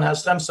everyone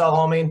has stem cell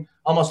homing.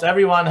 Almost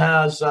everyone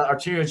has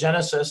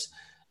arteriogenesis.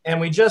 And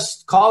we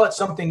just call it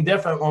something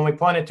different when we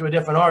point it to a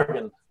different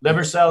organ.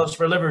 Liver cells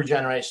for liver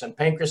regeneration,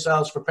 pancreas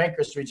cells for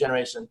pancreas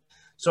regeneration.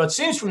 So it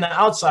seems from the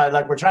outside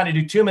like we're trying to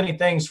do too many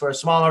things for a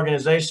small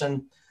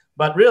organization,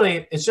 but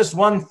really it's just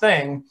one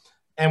thing.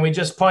 And we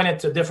just point it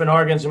to different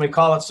organs and we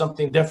call it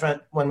something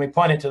different when we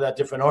point it to that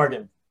different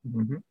organ.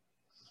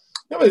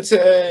 No, it's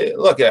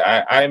look,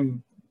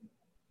 I'm,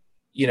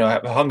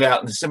 have hung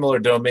out in a similar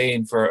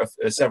domain for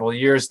several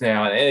years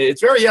now, and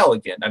it's very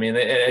elegant. I mean,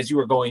 as you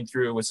were going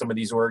through with some of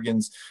these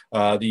organs,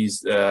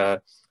 these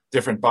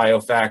different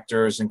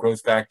biofactors and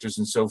growth factors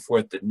and so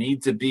forth that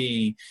need to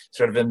be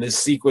sort of in this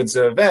sequence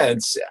of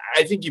events,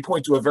 I think you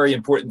point to a very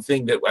important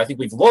thing that I think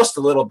we've lost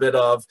a little bit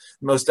of,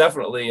 most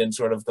definitely in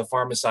sort of the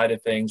pharma side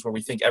of things, where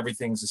we think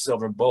everything's a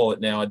silver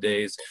bullet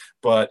nowadays.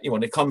 But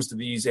when it comes to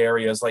these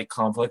areas like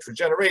complex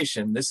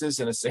regeneration, this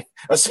isn't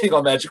a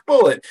single magic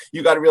bullet.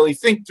 You got to really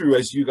think through,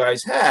 as you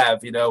guys have,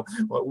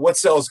 what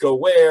cells go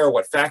where,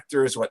 what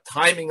factors, what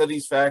timing of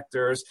these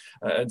factors,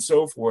 and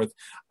so forth.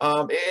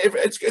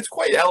 It's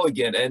quite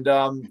elegant. And,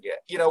 as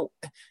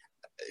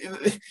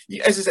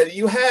I said,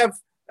 you have,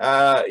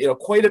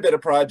 quite a bit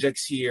of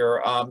projects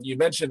here. You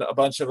mentioned a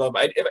bunch of them.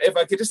 If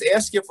I could just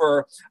ask you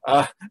for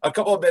a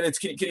couple of minutes,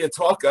 can you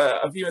talk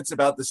a few minutes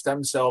about the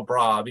stem cell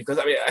bra? Because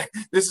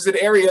this is an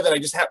area that I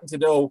just happen to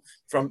know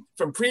from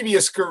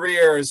previous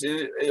careers.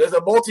 It's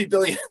a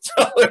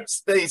multi-billion-dollar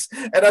space,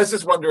 and I was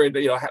just wondering,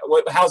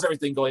 how's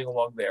everything going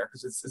along there?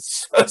 Because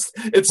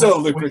it's so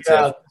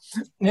lucrative.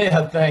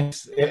 Yeah,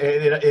 thanks.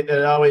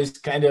 It always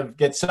kind of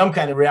gets some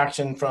kind of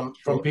reaction from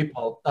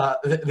people.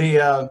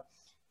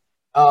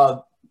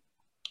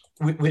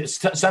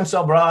 Stem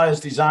cell bra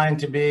is designed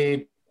to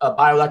be a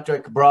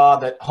bioelectric bra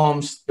that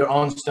homes your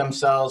own stem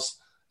cells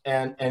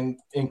and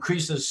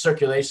increases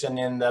circulation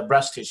in the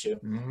breast tissue.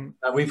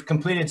 We've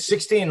completed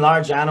 16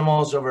 large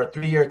animals over a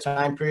 3-year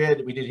time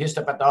period. We did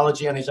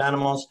histopathology on these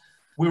animals.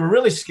 We were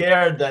really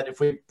scared that if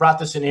we brought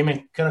this in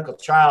human clinical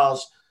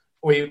trials,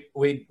 we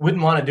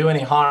wouldn't want to do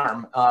any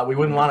harm. We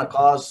wouldn't want to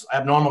cause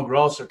abnormal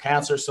growths or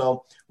cancer.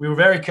 So we were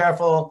very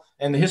careful,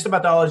 and the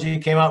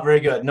histopathology came out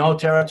very good. No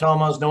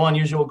teratomas, no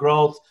unusual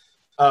growth.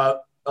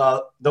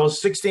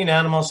 Those 16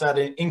 animals had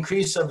an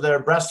increase of their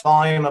breast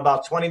volume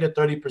about 20 to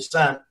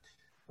 30%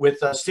 with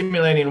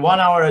stimulating 1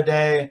 hour a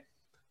day,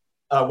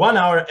 1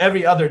 hour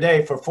every other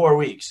day for 4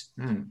 weeks.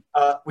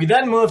 We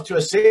then moved to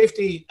a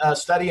safety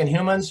study in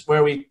humans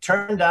where we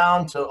turned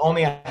down to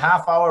only a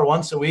half hour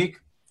once a week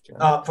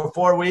for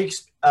 4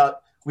 weeks.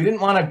 We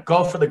didn't want to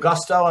go for the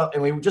gusto,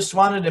 and we just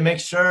wanted to make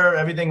sure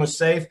everything was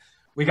safe.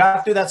 We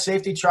got through that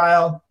safety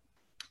trial,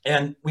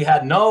 and we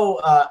had no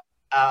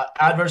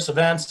adverse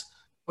events.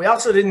 We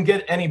also didn't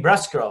get any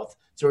breast growth.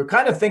 So we're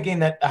kind of thinking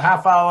that a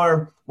half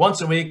hour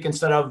once a week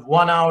instead of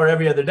 1 hour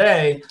every other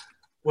day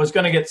was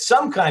going to get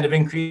some kind of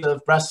increase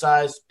of breast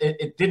size.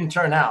 It didn't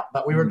turn out,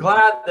 but we were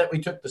glad that we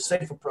took the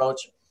safe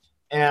approach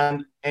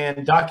and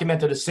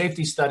documented a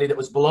safety study that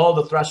was below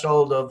the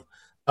threshold of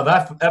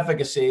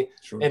efficacy.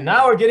 Sure. And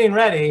now we're getting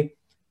ready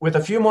with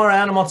a few more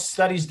animal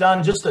studies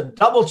done just to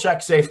double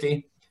check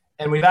safety.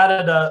 And we've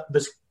added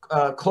this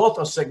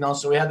Clotho signal,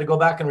 so we had to go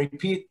back and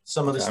repeat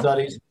some of the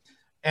studies.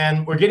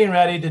 And we're getting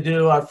ready to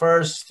do our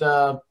first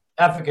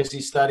efficacy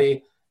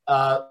study.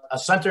 A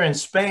center in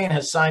Spain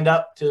has signed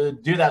up to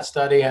do that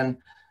study, and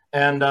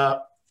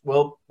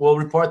we'll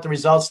report the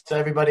results to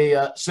everybody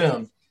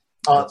soon.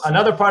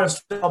 Another part of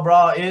stem cell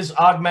bra is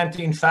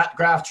augmenting fat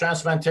graft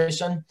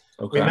transplantation.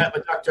 Okay. We met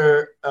with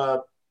Dr.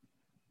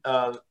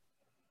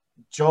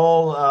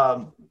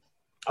 Joel.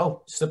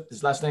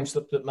 His last name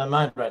slipped my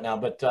mind right now,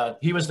 but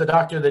he was the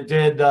doctor that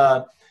did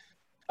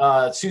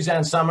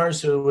Suzanne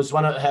Summers, who was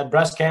had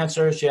breast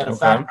cancer. She had a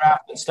fat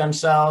graft and stem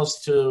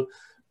cells to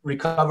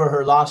recover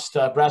her lost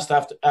breast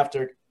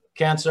after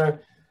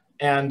cancer.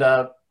 And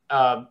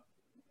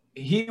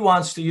he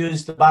wants to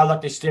use the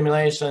bioelectric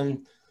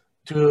stimulation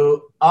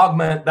to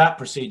augment that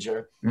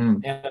procedure.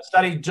 And a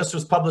study just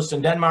was published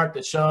in Denmark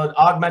that showed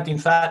augmenting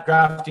fat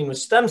grafting with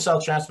stem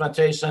cell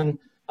transplantation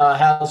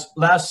has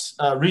less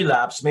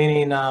relapse,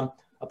 meaning a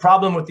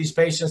problem with these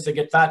patients that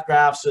get fat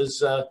grafts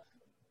is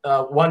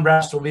one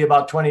breast will be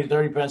about 20 to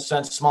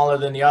 30% smaller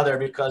than the other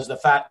because the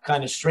fat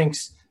kind of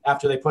shrinks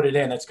after they put it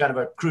in. It's kind of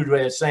a crude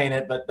way of saying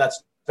it, but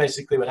that's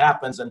basically what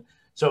happens. And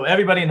so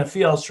everybody in the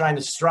field is trying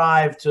to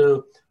strive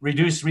to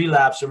reduce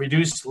relapse or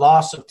reduce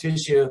loss of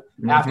tissue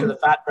after the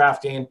fat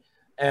grafting.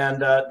 And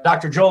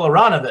Dr. Joel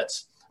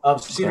Aronovitz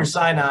of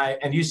Cedars-Sinai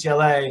and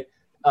UCLA,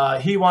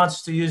 he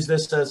wants to use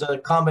this as a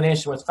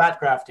combination with fat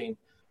grafting,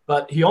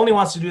 but he only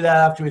wants to do that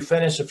after we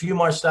finish a few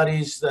more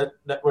studies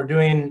that we're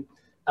doing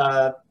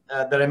that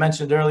I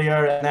mentioned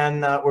earlier. And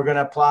then we're going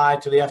to apply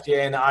to the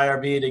FDA and the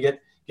IRB to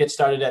get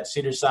started at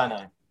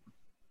Cedars-Sinai.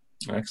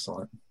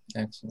 Excellent.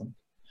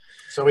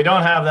 So we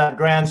don't have that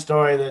grand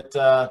story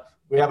that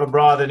we have a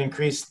bra that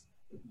increased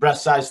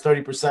breast size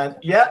 30%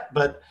 yet,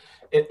 but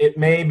it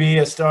may be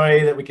a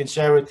story that we can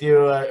share with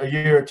you a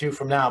year or two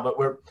from now. But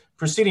we're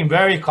proceeding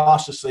very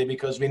cautiously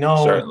because we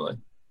know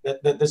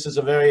that this is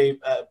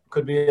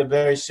could be a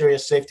very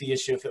serious safety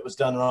issue if it was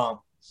done wrong.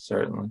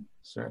 Certainly.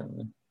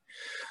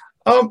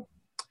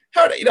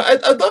 Howard,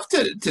 I'd love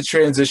to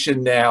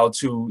transition now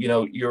to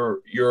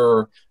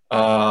your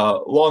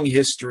long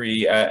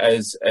history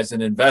as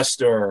an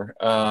investor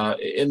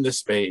in the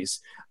space.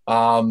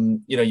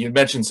 You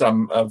mentioned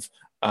some of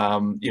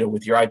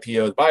with your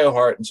IPO with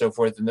BioHeart and so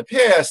forth in the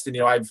past,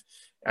 and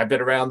I've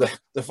been around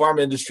the pharma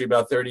industry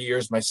about 30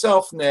 years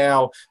myself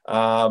now.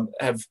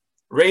 Have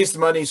raised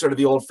money sort of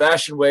the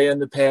old-fashioned way in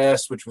the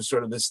past, which was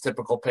sort of this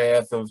typical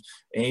path of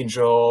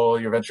angel,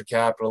 your venture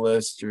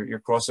capitalists, your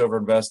crossover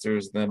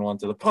investors, and then on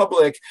to the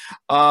public.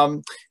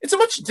 It's a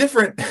much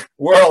different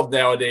world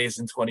nowadays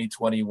in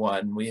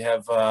 2021. We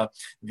have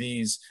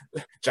these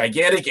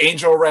gigantic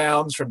angel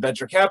rounds from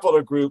venture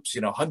capital groups,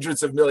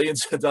 hundreds of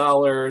millions of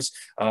dollars.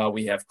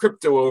 We have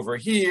crypto over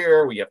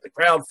here. We have the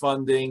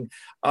crowdfunding.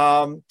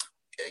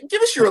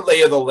 Give us your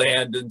lay of the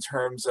land in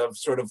terms of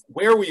sort of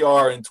where we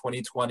are in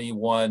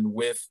 2021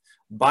 with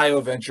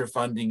bioventure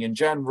funding in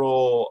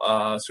general,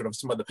 sort of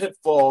some of the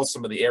pitfalls,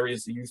 some of the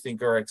areas that you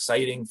think are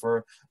exciting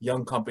for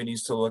young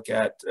companies to look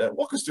at.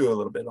 Walk us through a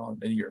little bit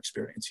in your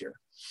experience here.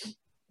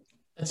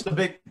 It's a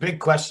big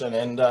question,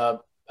 and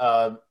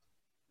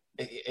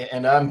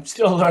I'm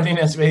still learning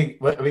as we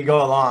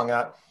go along.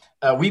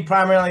 We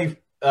primarily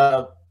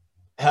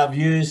have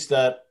used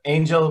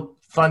angel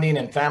funding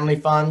and family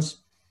funds.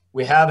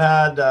 We have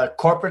had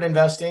corporate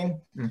investing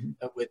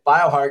with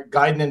BioHeart.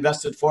 Guidant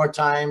invested 4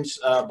 times.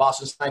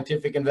 Boston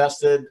Scientific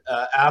invested.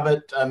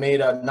 Abbott made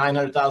a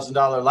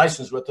 $900,000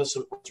 license with us,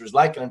 which was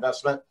like an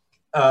investment.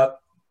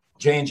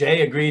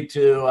 J&J agreed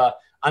to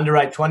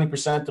underwrite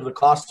 20% of the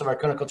cost of our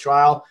clinical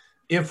trial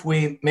if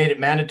we made it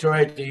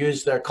mandatory to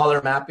use their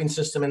color mapping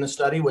system in the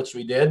study, which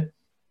we did.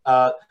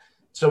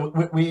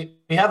 So we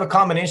have a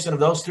combination of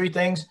those 3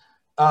 things.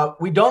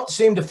 We don't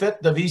seem to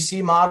fit the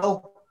VC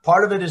model.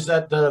 Part of it is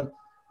that the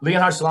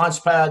Leonhardt's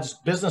Launchpad's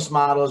business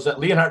model is that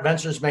Leonhardt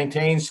Ventures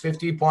maintains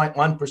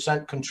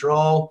 50.1%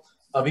 control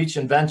of each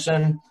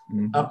invention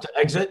up to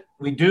exit.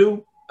 We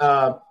do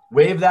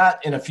waive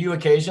that in a few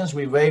occasions.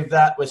 We waived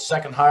that with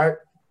Second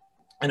Heart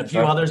and a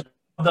few others.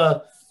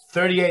 The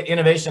 38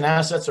 innovation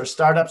assets or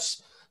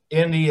startups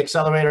in the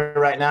accelerator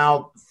right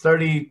now,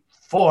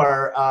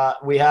 34,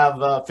 we have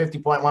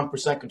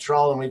 50.1%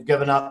 control, and we've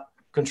given up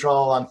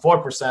control on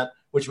 4%,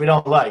 which we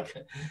don't like.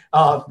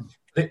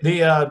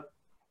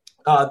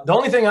 The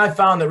only thing I've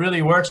found that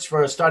really works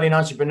for a starting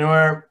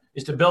entrepreneur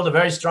is to build a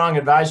very strong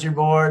advisory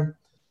board,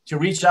 to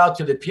reach out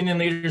to the opinion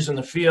leaders in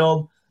the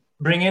field,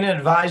 bring in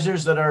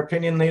advisors that are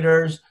opinion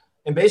leaders,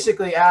 and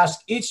basically ask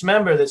each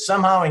member that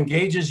somehow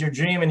engages your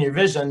dream and your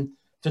vision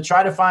to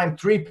try to find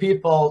 3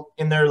 people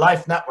in their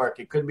life network.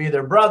 It could be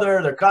their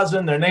brother, their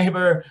cousin, their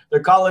neighbor, their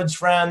college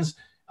friends.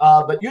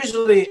 But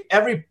usually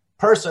every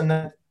person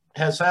that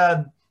has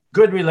had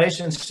good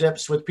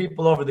relationships with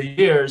people over the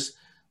years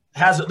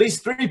has at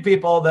least 3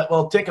 people that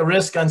will take a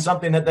risk on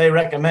something that they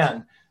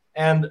recommend.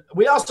 And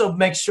we also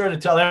make sure to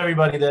tell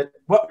everybody that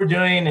what we're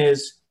doing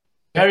is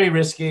very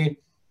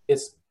risky.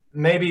 It's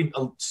maybe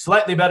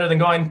slightly better than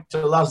going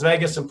to Las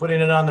Vegas and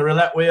putting it on the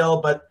roulette wheel,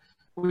 but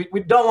we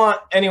don't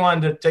want anyone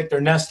to take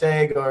their nest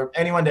egg or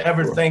anyone to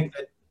ever think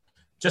that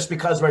just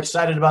because we're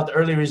excited about the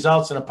early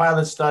results in a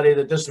pilot study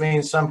that this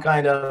means some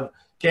kind of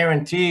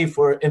guarantee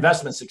for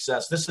investment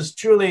success. This is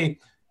truly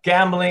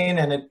gambling,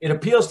 and it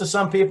appeals to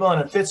some people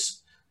and it fits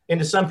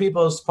into some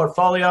people's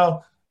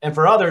portfolio, and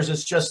for others,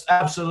 it's just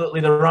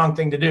absolutely the wrong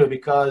thing to do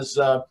because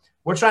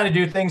we're trying to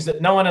do things that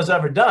no one has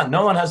ever done.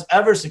 No one has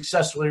ever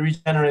successfully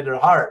regenerated a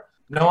heart.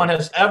 No one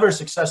has ever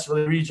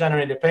successfully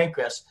regenerated a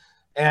pancreas.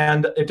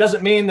 And it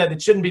doesn't mean that it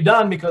shouldn't be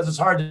done because it's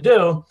hard to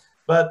do,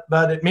 but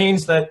it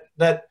means that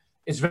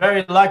it's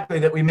very likely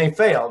that we may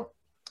fail.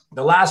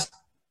 The last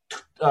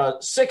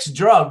 6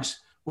 drugs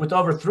with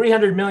over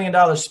 $300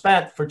 million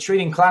spent for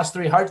treating class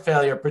 3 heart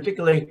failure,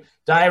 particularly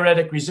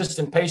diuretic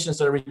resistant patients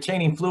that are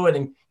retaining fluid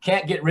and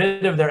can't get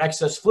rid of their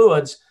excess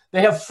fluids,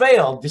 They have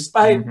failed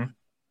despite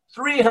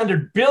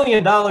 $300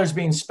 billion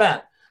being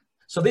spent.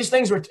 So these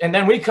things were, and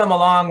then we come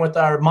along with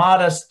our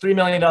modest $3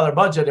 million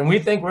budget, and we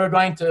think we're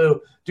going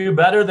to do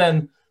better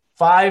than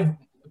 5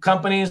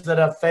 companies that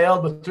have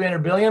failed with 300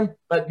 billion.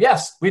 But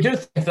yes, we do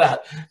think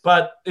that,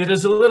 but it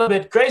is a little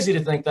bit crazy to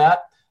think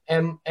that.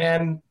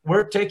 And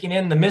we're taking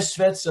in the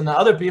misfits and the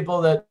other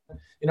people that,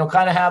 you know,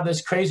 kind of have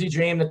this crazy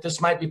dream that this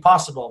might be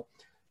possible.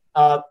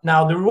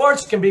 Now the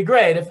rewards can be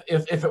great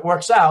if it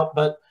works out,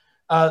 but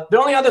the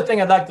only other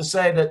thing I'd like to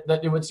say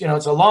that it was, you know,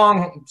 it's a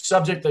long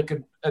subject that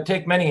could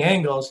take many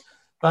angles,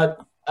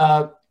 but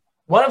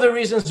one of the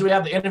reasons we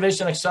have the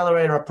Innovation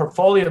Accelerator, a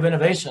portfolio of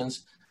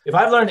innovations, if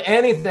I've learned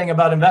anything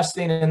about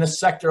investing in this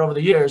sector over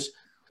the years,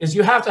 is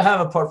you have to have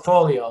a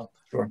portfolio.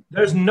 Sure.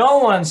 There's no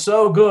one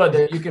so good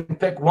that you can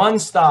pick one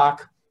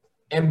stock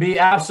and be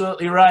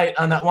absolutely right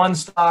on that one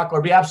stock,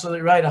 or be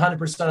absolutely right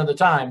 100% of the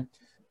time.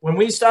 When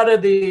we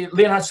started the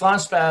Leonhardt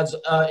Launchpads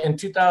in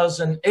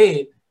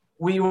 2008,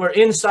 we were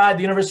inside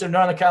the University of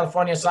Northern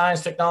California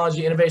Science,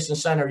 Technology, Innovation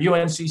Center,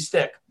 UNC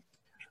STIC.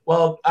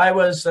 Well, I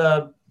was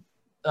a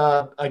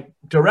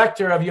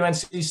director of UNC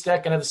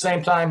STIC, and at the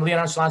same time,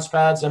 Leonhardt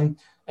Launchpads, and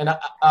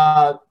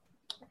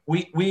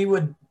we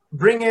would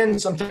bring in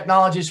some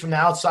technologies from the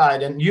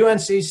outside. And UNC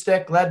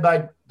STIC, led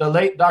by the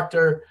late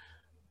Dr.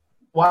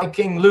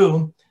 Wai-King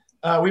Liu,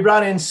 we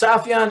brought in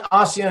Safyan,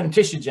 Ossian, and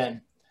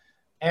Tissuegen.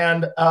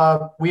 And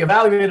we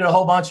evaluated a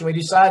whole bunch, and we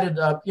decided,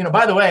 you know,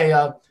 by the way,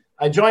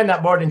 I joined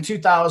that board in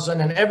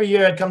 2000, and every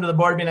year I'd come to the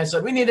board meeting and I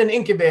said, we need an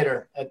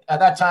incubator. At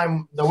that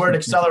time, the word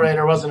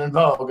accelerator wasn't in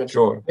vogue. And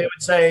sure. They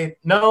would say,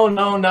 no,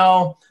 no,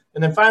 no.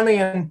 And then finally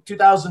in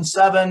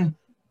 2007,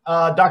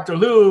 Dr.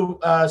 Liu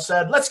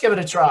said, let's give it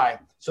a try.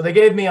 So they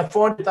gave me a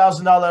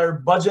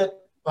 $400,000 budget.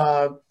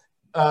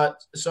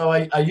 So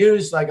I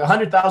used like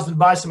 $100,000 to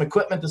buy some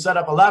equipment to set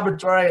up a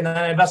laboratory, and then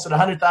I invested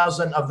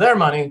 $100,000 of their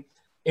money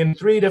in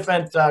 3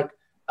 different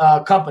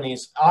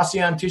companies,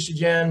 Ossian,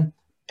 Tissuegen,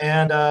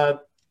 and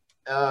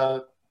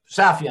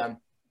Safyan.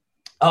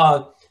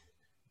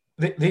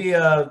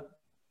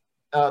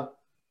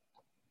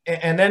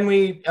 And then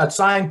we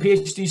assigned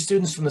PhD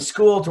students from the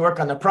school to work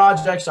on the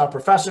projects. Our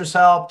professors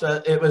helped.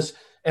 It was,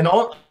 and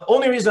the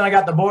only reason I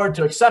got the board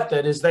to accept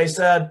it is they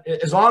said,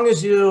 as long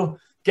as you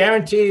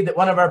guarantee that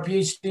one of our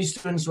PhD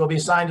students will be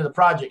assigned to the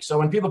project. So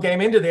when people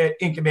came into the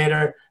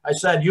incubator, I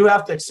said, you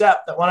have to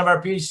accept that one of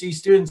our PhD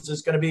students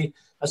is going to be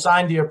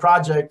assigned to your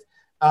project.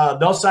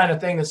 They'll sign a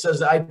thing that says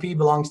the IP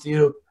belongs to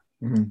you.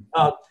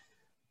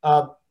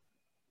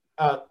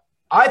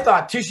 I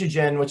thought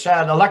Tissuegen, which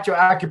had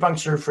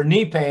electroacupuncture for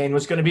knee pain,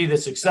 was going to be the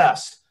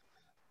success.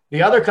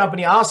 The other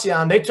company,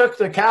 Ossian, they took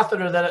the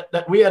catheter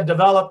that we had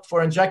developed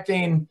for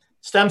injecting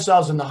stem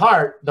cells in the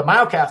heart, the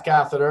MyoCath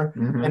catheter,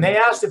 and they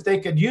asked if they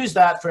could use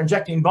that for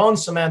injecting bone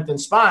cement in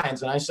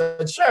spines. And I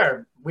said,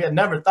 sure. We had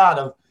never thought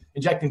of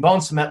injecting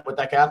bone cement with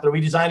that catheter.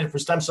 We designed it for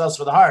stem cells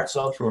for the heart.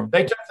 So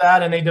they took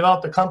that and they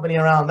developed a company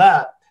around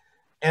that.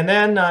 And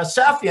then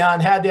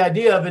Safyan had the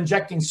idea of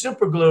injecting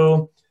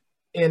superglue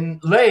in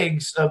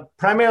legs,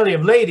 primarily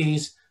of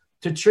ladies,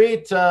 to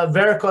treat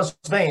varicose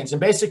veins,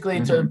 and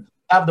basically to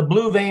have the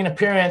blue vein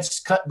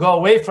appearance go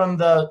away from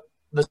the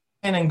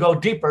skin and go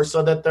deeper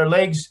so that their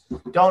legs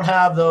don't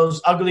have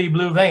those ugly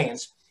blue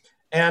veins.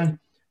 And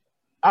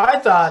I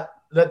thought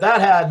that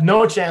had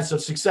no chance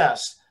of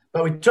success,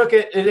 but we took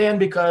it in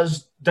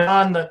because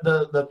Don,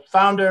 the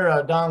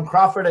founder, Don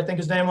Crawford, I think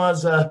his name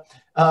was, I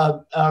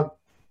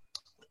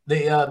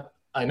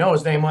know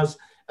his name was,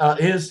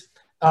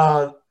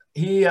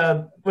 he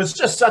was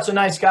just such a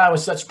nice guy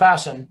with such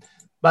passion.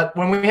 But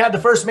when we had the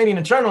first meeting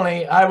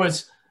internally, I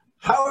was,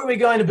 how are we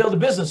going to build a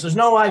business? There's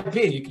no IP.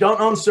 You don't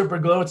own super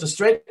glue. It's a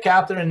straight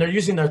catheter, and they're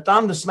using their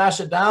thumb to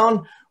smash it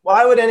down.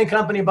 Why would any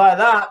company buy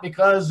that?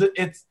 Because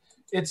it's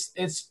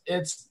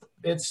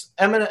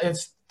eminent.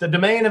 It's the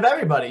domain of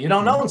everybody. You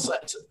don't own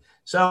such.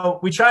 So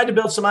we tried to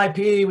build some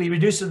IP. We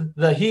reduced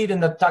the heat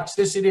and the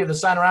toxicity of the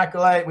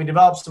cyanoacrylate. We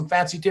developed some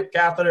fancy tip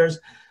catheters,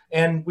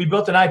 and we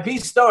built an IP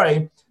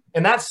story.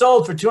 And that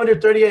sold for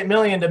 $238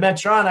 million to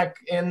Medtronic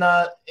in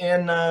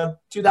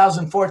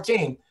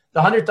 2014. The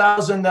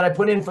 $100,000 that I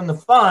put in from the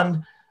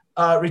fund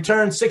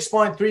returned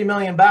 $6.3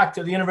 million back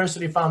to the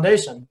University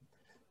Foundation.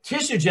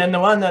 Tissuegen, the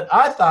one that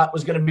I thought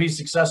was going to be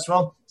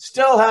successful,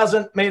 still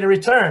hasn't made a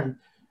return.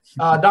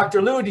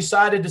 Dr. Liu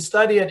decided to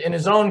study it in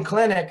his own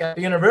clinic at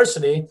the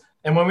university.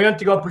 And when we went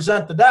to go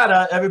present the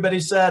data, everybody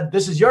said,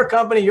 this is your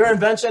company, your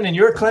invention, and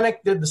your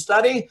clinic did the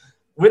study.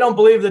 We don't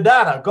believe the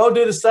data. Go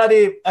do the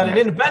study at an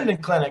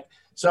independent clinic.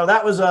 So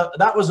that was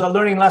a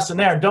learning lesson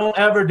there. Don't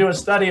ever do a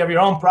study of your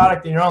own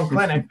product in your own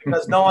clinic,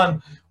 because no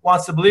one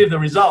wants to believe the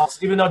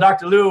results. Even though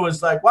Dr. Liu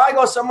was like, why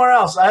go somewhere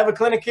else? I have a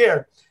clinic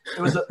here.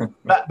 It was a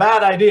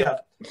bad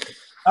idea.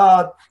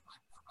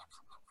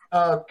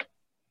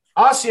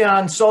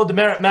 Ossian sold to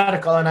Merit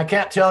Medical, and I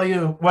can't tell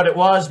you what it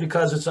was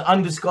because it's an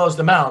undisclosed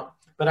amount.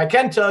 But I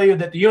can tell you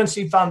that the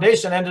UNC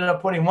Foundation ended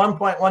up putting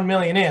 $1.1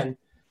 million in.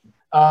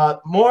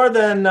 More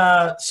than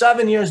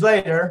 7 years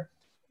later,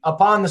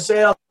 upon the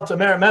sale to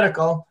Merit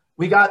Medical,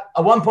 we got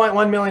a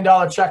 $1.1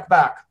 million check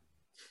back.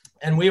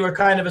 And we were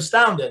kind of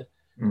astounded.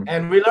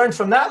 And we learned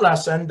from that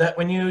lesson that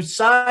when you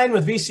sign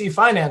with VC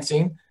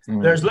financing,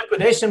 there's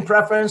liquidation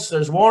preference,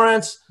 there's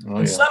warrants,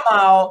 and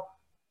somehow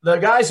the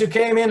guys who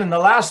came in the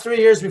last 3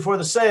 years before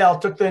the sale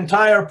took the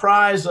entire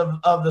prize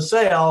of the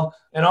sale,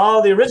 and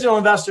all the original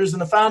investors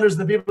and the founders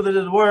and the people that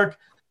did the work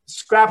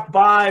scrapped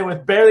by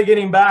with barely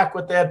getting back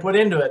what they had put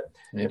into it.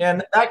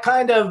 And that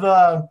kind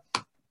of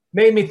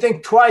made me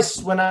think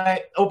twice when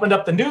I opened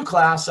up the new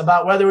class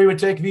about whether we would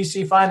take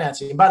VC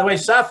financing. And by the way,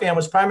 Safian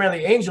was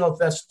primarily angel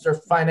investor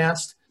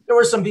financed. There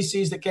were some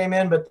VCs that came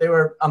in, but they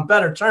were on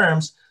better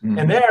terms.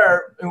 And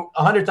there,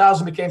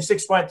 100,000 became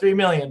 6.3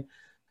 million.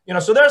 You know,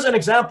 so there's an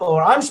example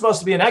where I'm supposed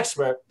to be an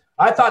expert.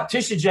 I thought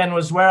Tishagen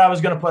was where I was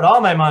going to put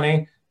all my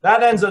money.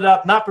 That ended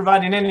up not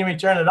providing any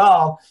return at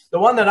all. The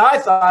one that I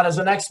thought as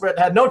an expert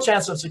had no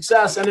chance of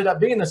success ended up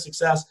being a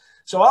success.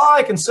 So all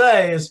I can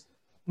say is,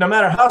 no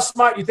matter how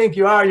smart you think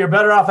you are, you're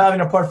better off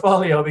having a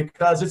portfolio,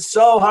 because it's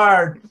so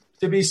hard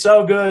to be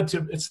so good.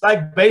 It's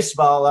like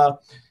baseball.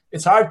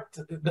 It's hard.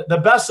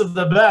 The best of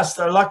the best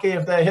are lucky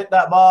if they hit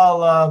that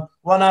ball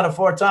 1 out of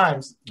 4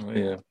 times. Oh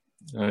yeah,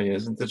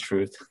 isn't the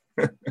truth?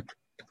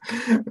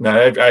 No,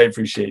 I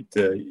appreciate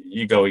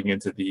you going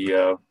into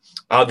the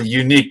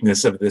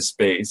uniqueness of this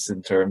space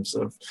in terms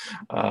of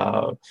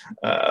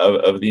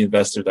the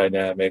investor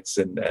dynamics,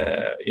 and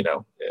you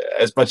know,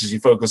 as much as you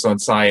focus on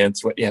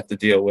science, what you have to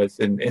deal with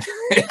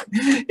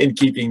in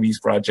keeping these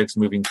projects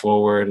moving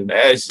forward. And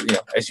as you know,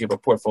 as you have a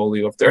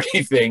portfolio of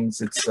 30 things,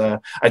 it's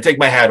I take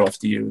my hat off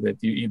to you that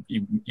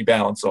you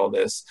balance all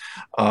this.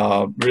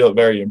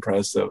 Very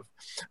impressive.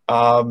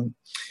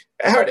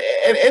 Howard,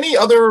 any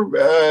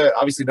other,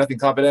 obviously nothing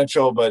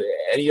confidential, but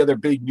any other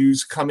big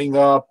news coming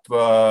up,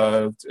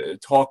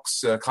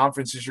 talks,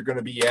 conferences you're going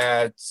to be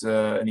at,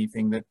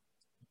 anything that?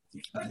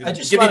 I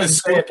just wanted to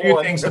say a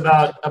few things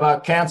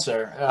about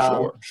cancer.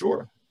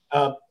 Sure.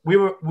 We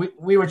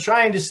were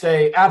trying to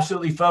stay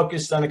absolutely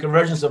focused on the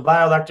convergence of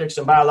bioelectrics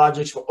and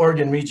biologics for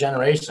organ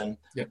regeneration.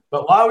 Yep.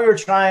 But while we were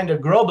trying to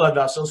grow blood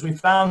vessels, we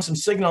found some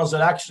signals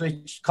that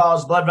actually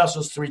cause blood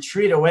vessels to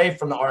retreat away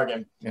from the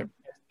organ. Yep.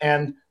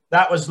 And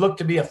that was looked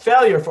to be a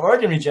failure for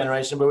organ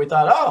regeneration, but we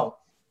thought, oh,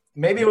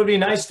 maybe it would be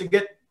nice to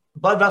get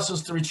blood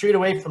vessels to retreat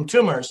away from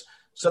tumors.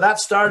 So that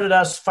started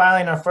us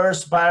filing our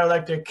first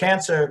bioelectric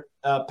cancer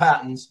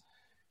patents.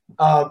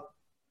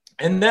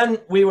 And then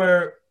we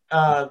were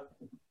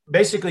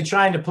basically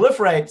trying to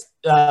proliferate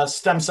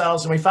stem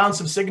cells, and we found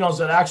some signals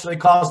that actually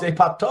caused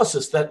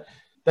apoptosis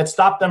that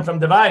stopped them from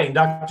dividing.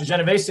 Dr.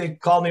 Genovese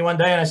called me one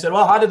day and I said,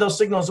 well, how did those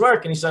signals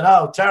work? And he said,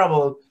 oh,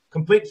 terrible.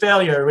 Complete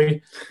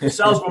failure. The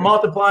cells were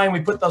multiplying.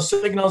 We put those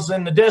signals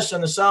in the dish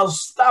and the cells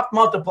stopped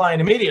multiplying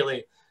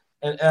immediately.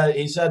 And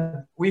he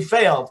said, we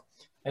failed.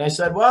 And I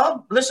said,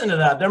 well, listen to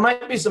that. There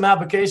might be some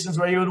applications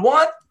where you would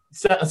want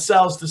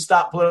cells to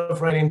stop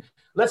proliferating.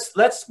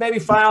 Let's maybe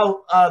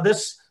file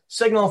this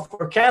signal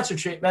for cancer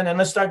treatment, and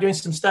let's start doing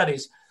some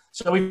studies.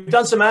 So we've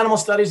done some animal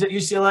studies at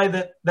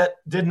UCLA that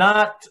did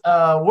not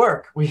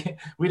work. We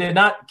did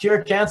not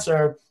cure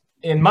cancer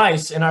in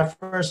mice in our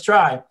first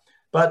try.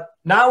 But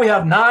now we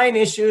have 9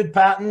 issued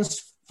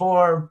patents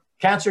for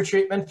cancer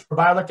treatment, for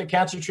bioelectric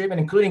cancer treatment,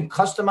 including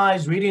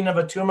customized reading of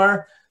a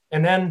tumor,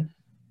 and then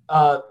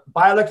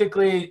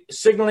bioelectrically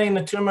signaling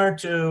the tumor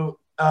to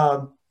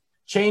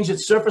change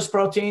its surface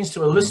proteins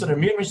to elicit an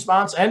immune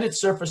response and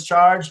its surface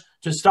charge,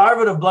 to starve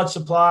it of blood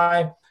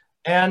supply,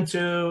 and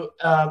to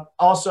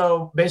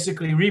also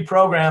basically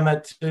reprogram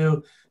it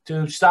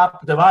to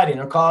stop dividing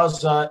or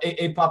cause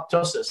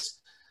apoptosis.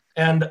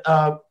 And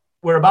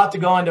we're about to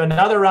go into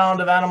another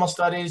round of animal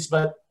studies,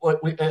 but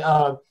we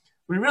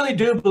really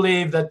do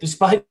believe that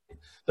despite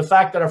the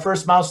fact that our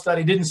first mouse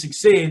study didn't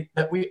succeed,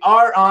 that we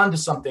are on to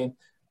something.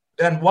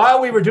 And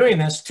while we were doing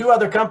this, 2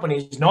 other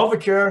companies,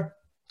 Novocure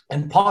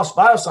and Pulse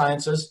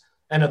Biosciences,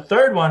 and a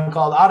third one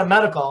called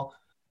Automedical,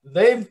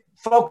 they've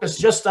focused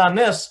just on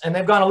this, and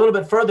they've gone a little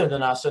bit further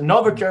than us. And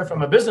Novocure,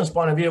 from a business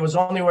point of view, was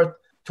only worth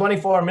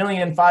 $24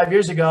 million 5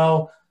 years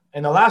ago.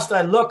 And the last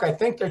I look, I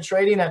think they're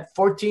trading at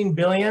 $14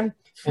 billion.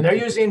 And they're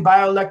using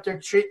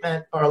bioelectric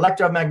treatment or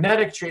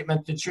electromagnetic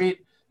treatment to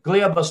treat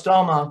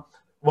glioblastoma,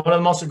 one of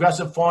the most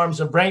aggressive forms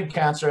of brain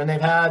cancer. And they've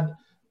had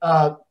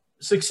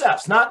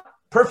success, not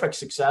perfect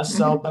success,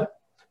 but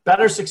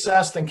better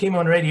success than chemo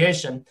and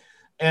radiation.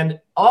 And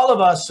all of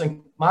us,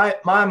 and my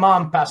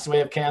mom passed away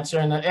of cancer,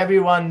 and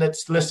everyone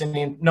that's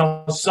listening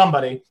knows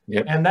somebody.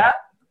 Yep. And that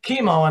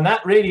chemo and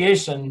that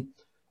radiation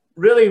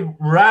really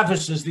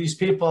ravishes these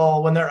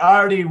people when they're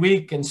already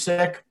weak and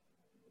sick.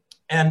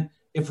 And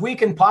if we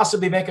can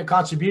possibly make a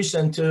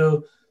contribution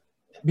to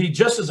be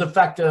just as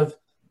effective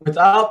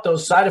without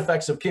those side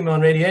effects of chemo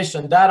and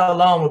radiation, that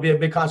alone would be a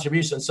big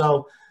contribution.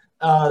 So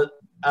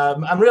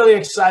I'm really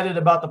excited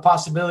about the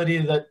possibility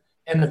that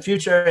in the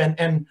future,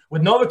 and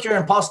with Novocure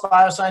and Pulse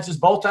Biosciences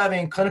both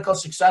having clinical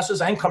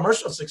successes and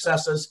commercial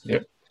successes.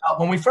 Yep.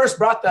 When we first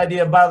brought the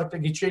idea of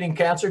bioelectrically treating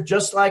cancer,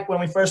 just like when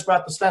we first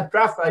brought the stent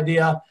graft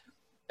idea,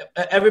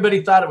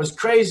 everybody thought it was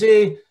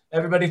crazy.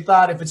 Everybody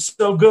thought, if it's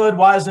so good,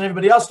 why isn't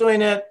everybody else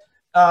doing it?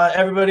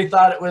 everybody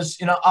thought it was,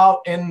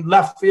 out in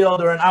left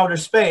field or in outer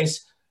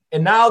space.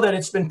 And now that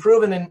it's been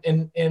proven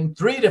in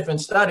 3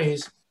 different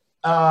studies,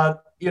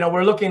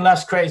 we're looking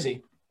less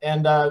crazy.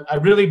 And I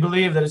really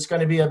believe that it's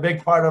going to be a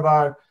big part of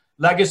our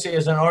legacy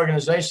as an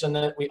organization,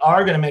 that we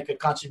are going to make a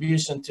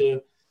contribution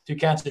to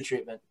cancer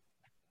treatment.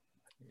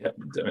 Yeah,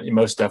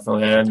 most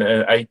definitely. And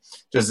I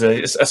just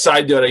a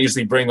side note I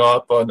usually bring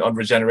up on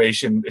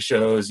regeneration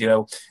shows,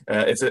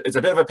 it's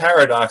a bit of a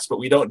paradox, but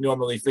we don't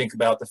normally think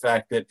about the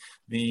fact that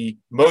the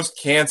most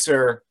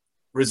cancer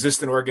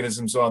resistant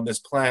organisms on this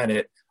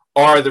planet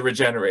are the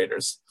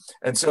regenerators.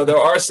 And so there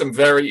are some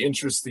very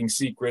interesting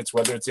secrets,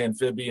 whether it's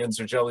amphibians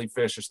or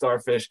jellyfish or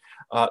starfish.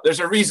 There's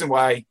a reason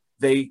why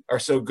they are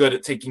so good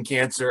at taking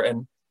cancer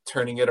and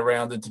turning it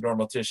around into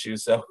normal tissue.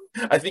 So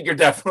I think you're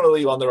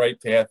definitely on the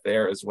right path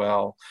there as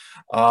well.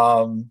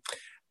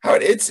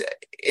 Howard,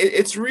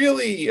 it's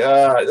really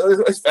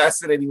it's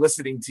fascinating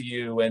listening to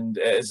you, and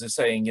as I was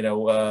saying,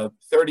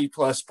 30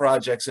 plus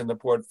projects in the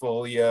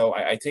portfolio.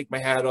 I take my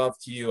hat off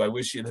to you. I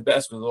wish you the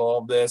best with all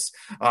of this.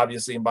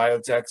 Obviously in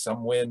biotech,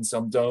 some win,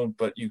 some don't,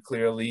 but you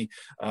clearly,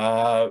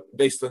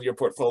 based on your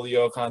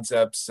portfolio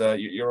concepts,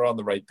 you're on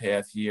the right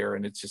path here,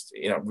 and it's just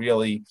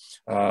really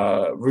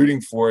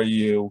rooting for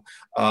you.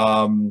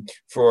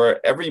 For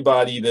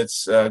everybody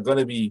that's going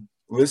to be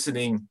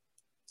listening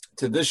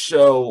to this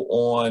show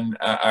on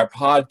our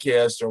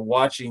podcast or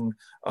watching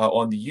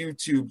on the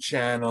YouTube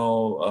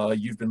channel,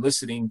 you've been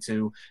listening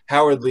to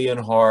Howard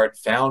Leonhardt,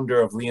 founder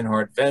of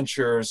Leonhardt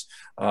Ventures,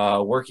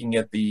 working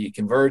at the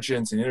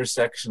convergence and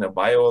intersection of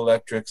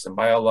bioelectrics and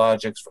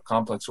biologics for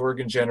complex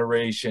organ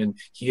generation,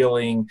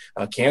 healing,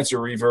 cancer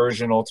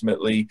reversion,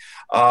 ultimately.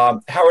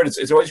 Howard,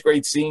 it's always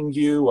great seeing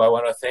you. I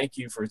want to thank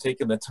you for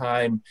taking the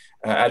time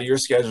out of your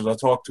schedule to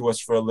talk to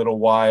us for a little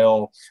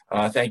while.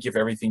 Thank you for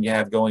everything you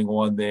have going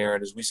on there.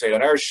 And as we say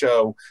on our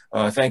show,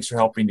 thanks for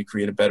helping to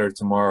create a better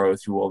tomorrow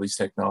through all these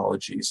technologies.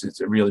 It's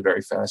a really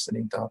very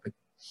fascinating topic.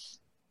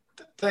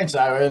 Thanks,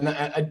 Ira.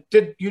 And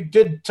you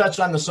did touch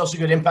on the social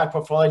good impact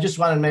portfolio. I just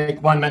want to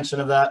make one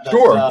mention of that.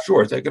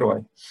 Sure. Take it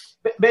away.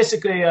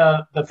 Basically,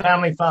 the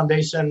family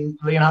foundation,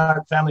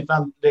 Leonhardt Family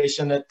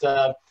Foundation,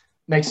 that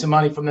makes some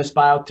money from this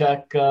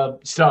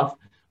biotech stuff.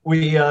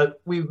 We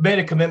made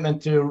a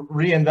commitment to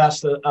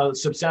reinvest a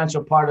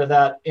substantial part of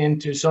that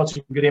into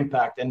social good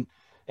impact.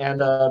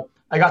 And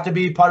I got to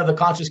be part of the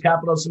Conscious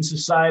Capitalism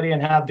Society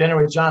and have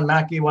dinner with John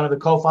Mackey, one of the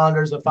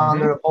co-founders, the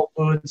founder of Whole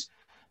Foods.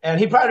 And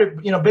he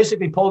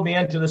basically pulled me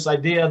into this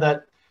idea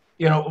that,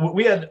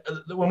 we had,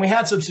 when we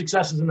had some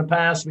successes in the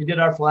past, we did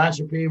our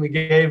philanthropy. We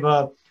gave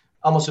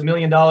almost $1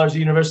 million to the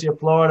University of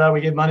Florida.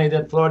 We gave money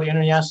to Florida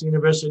International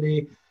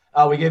University.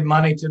 We gave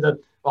money to the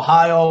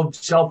Ohio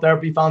Cell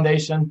Therapy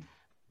Foundation.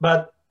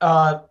 But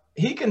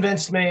he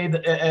convinced me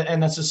that,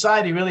 and the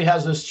society really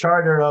has this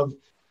charter of,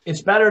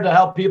 it's better to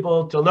help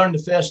people to learn to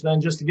fish than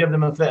just to give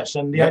them a fish.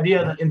 And the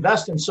idea that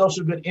invest in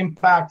social good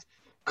impact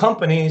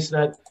companies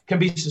that can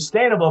be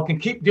sustainable, can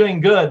keep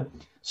doing good.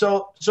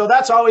 So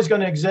that's always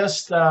going to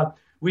exist.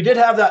 We did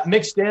have that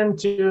mixed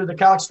into the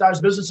Calyx Stars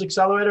Business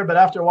Accelerator, but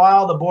after a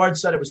while, the board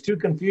said it was too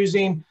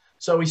confusing.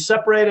 So we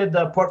separated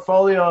the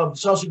portfolio of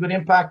social good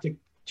impact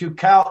to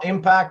Cal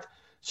Impact,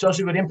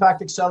 Social Good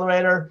Impact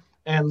Accelerator,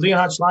 and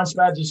Leonhardt's launch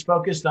strategy is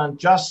focused on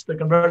just the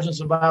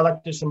convergence of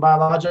bioelectrics and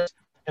biologics.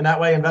 And that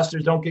way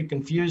investors don't get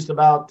confused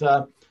about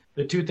the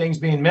two things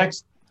being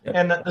mixed. Yep.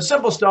 And the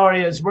simple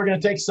story is we're going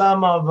to take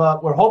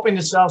we're hoping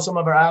to sell some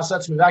of our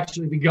assets. We've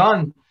actually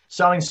begun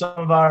selling some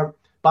of our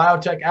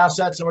biotech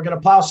assets, and we're going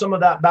to plow some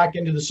of that back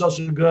into the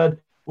social good,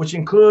 which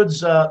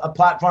includes a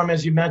platform,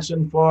 as you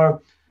mentioned,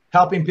 for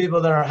helping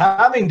people that are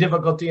having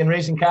difficulty in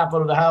raising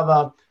capital to have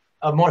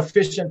a more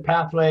efficient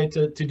pathway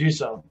to do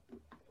so.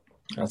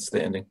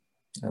 Outstanding.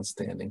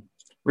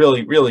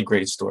 Really, really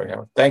great story,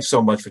 Howard. Thanks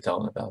so much for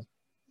telling about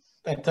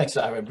it. Thanks,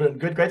 Ira.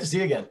 Great to see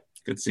you again.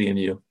 Good seeing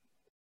you.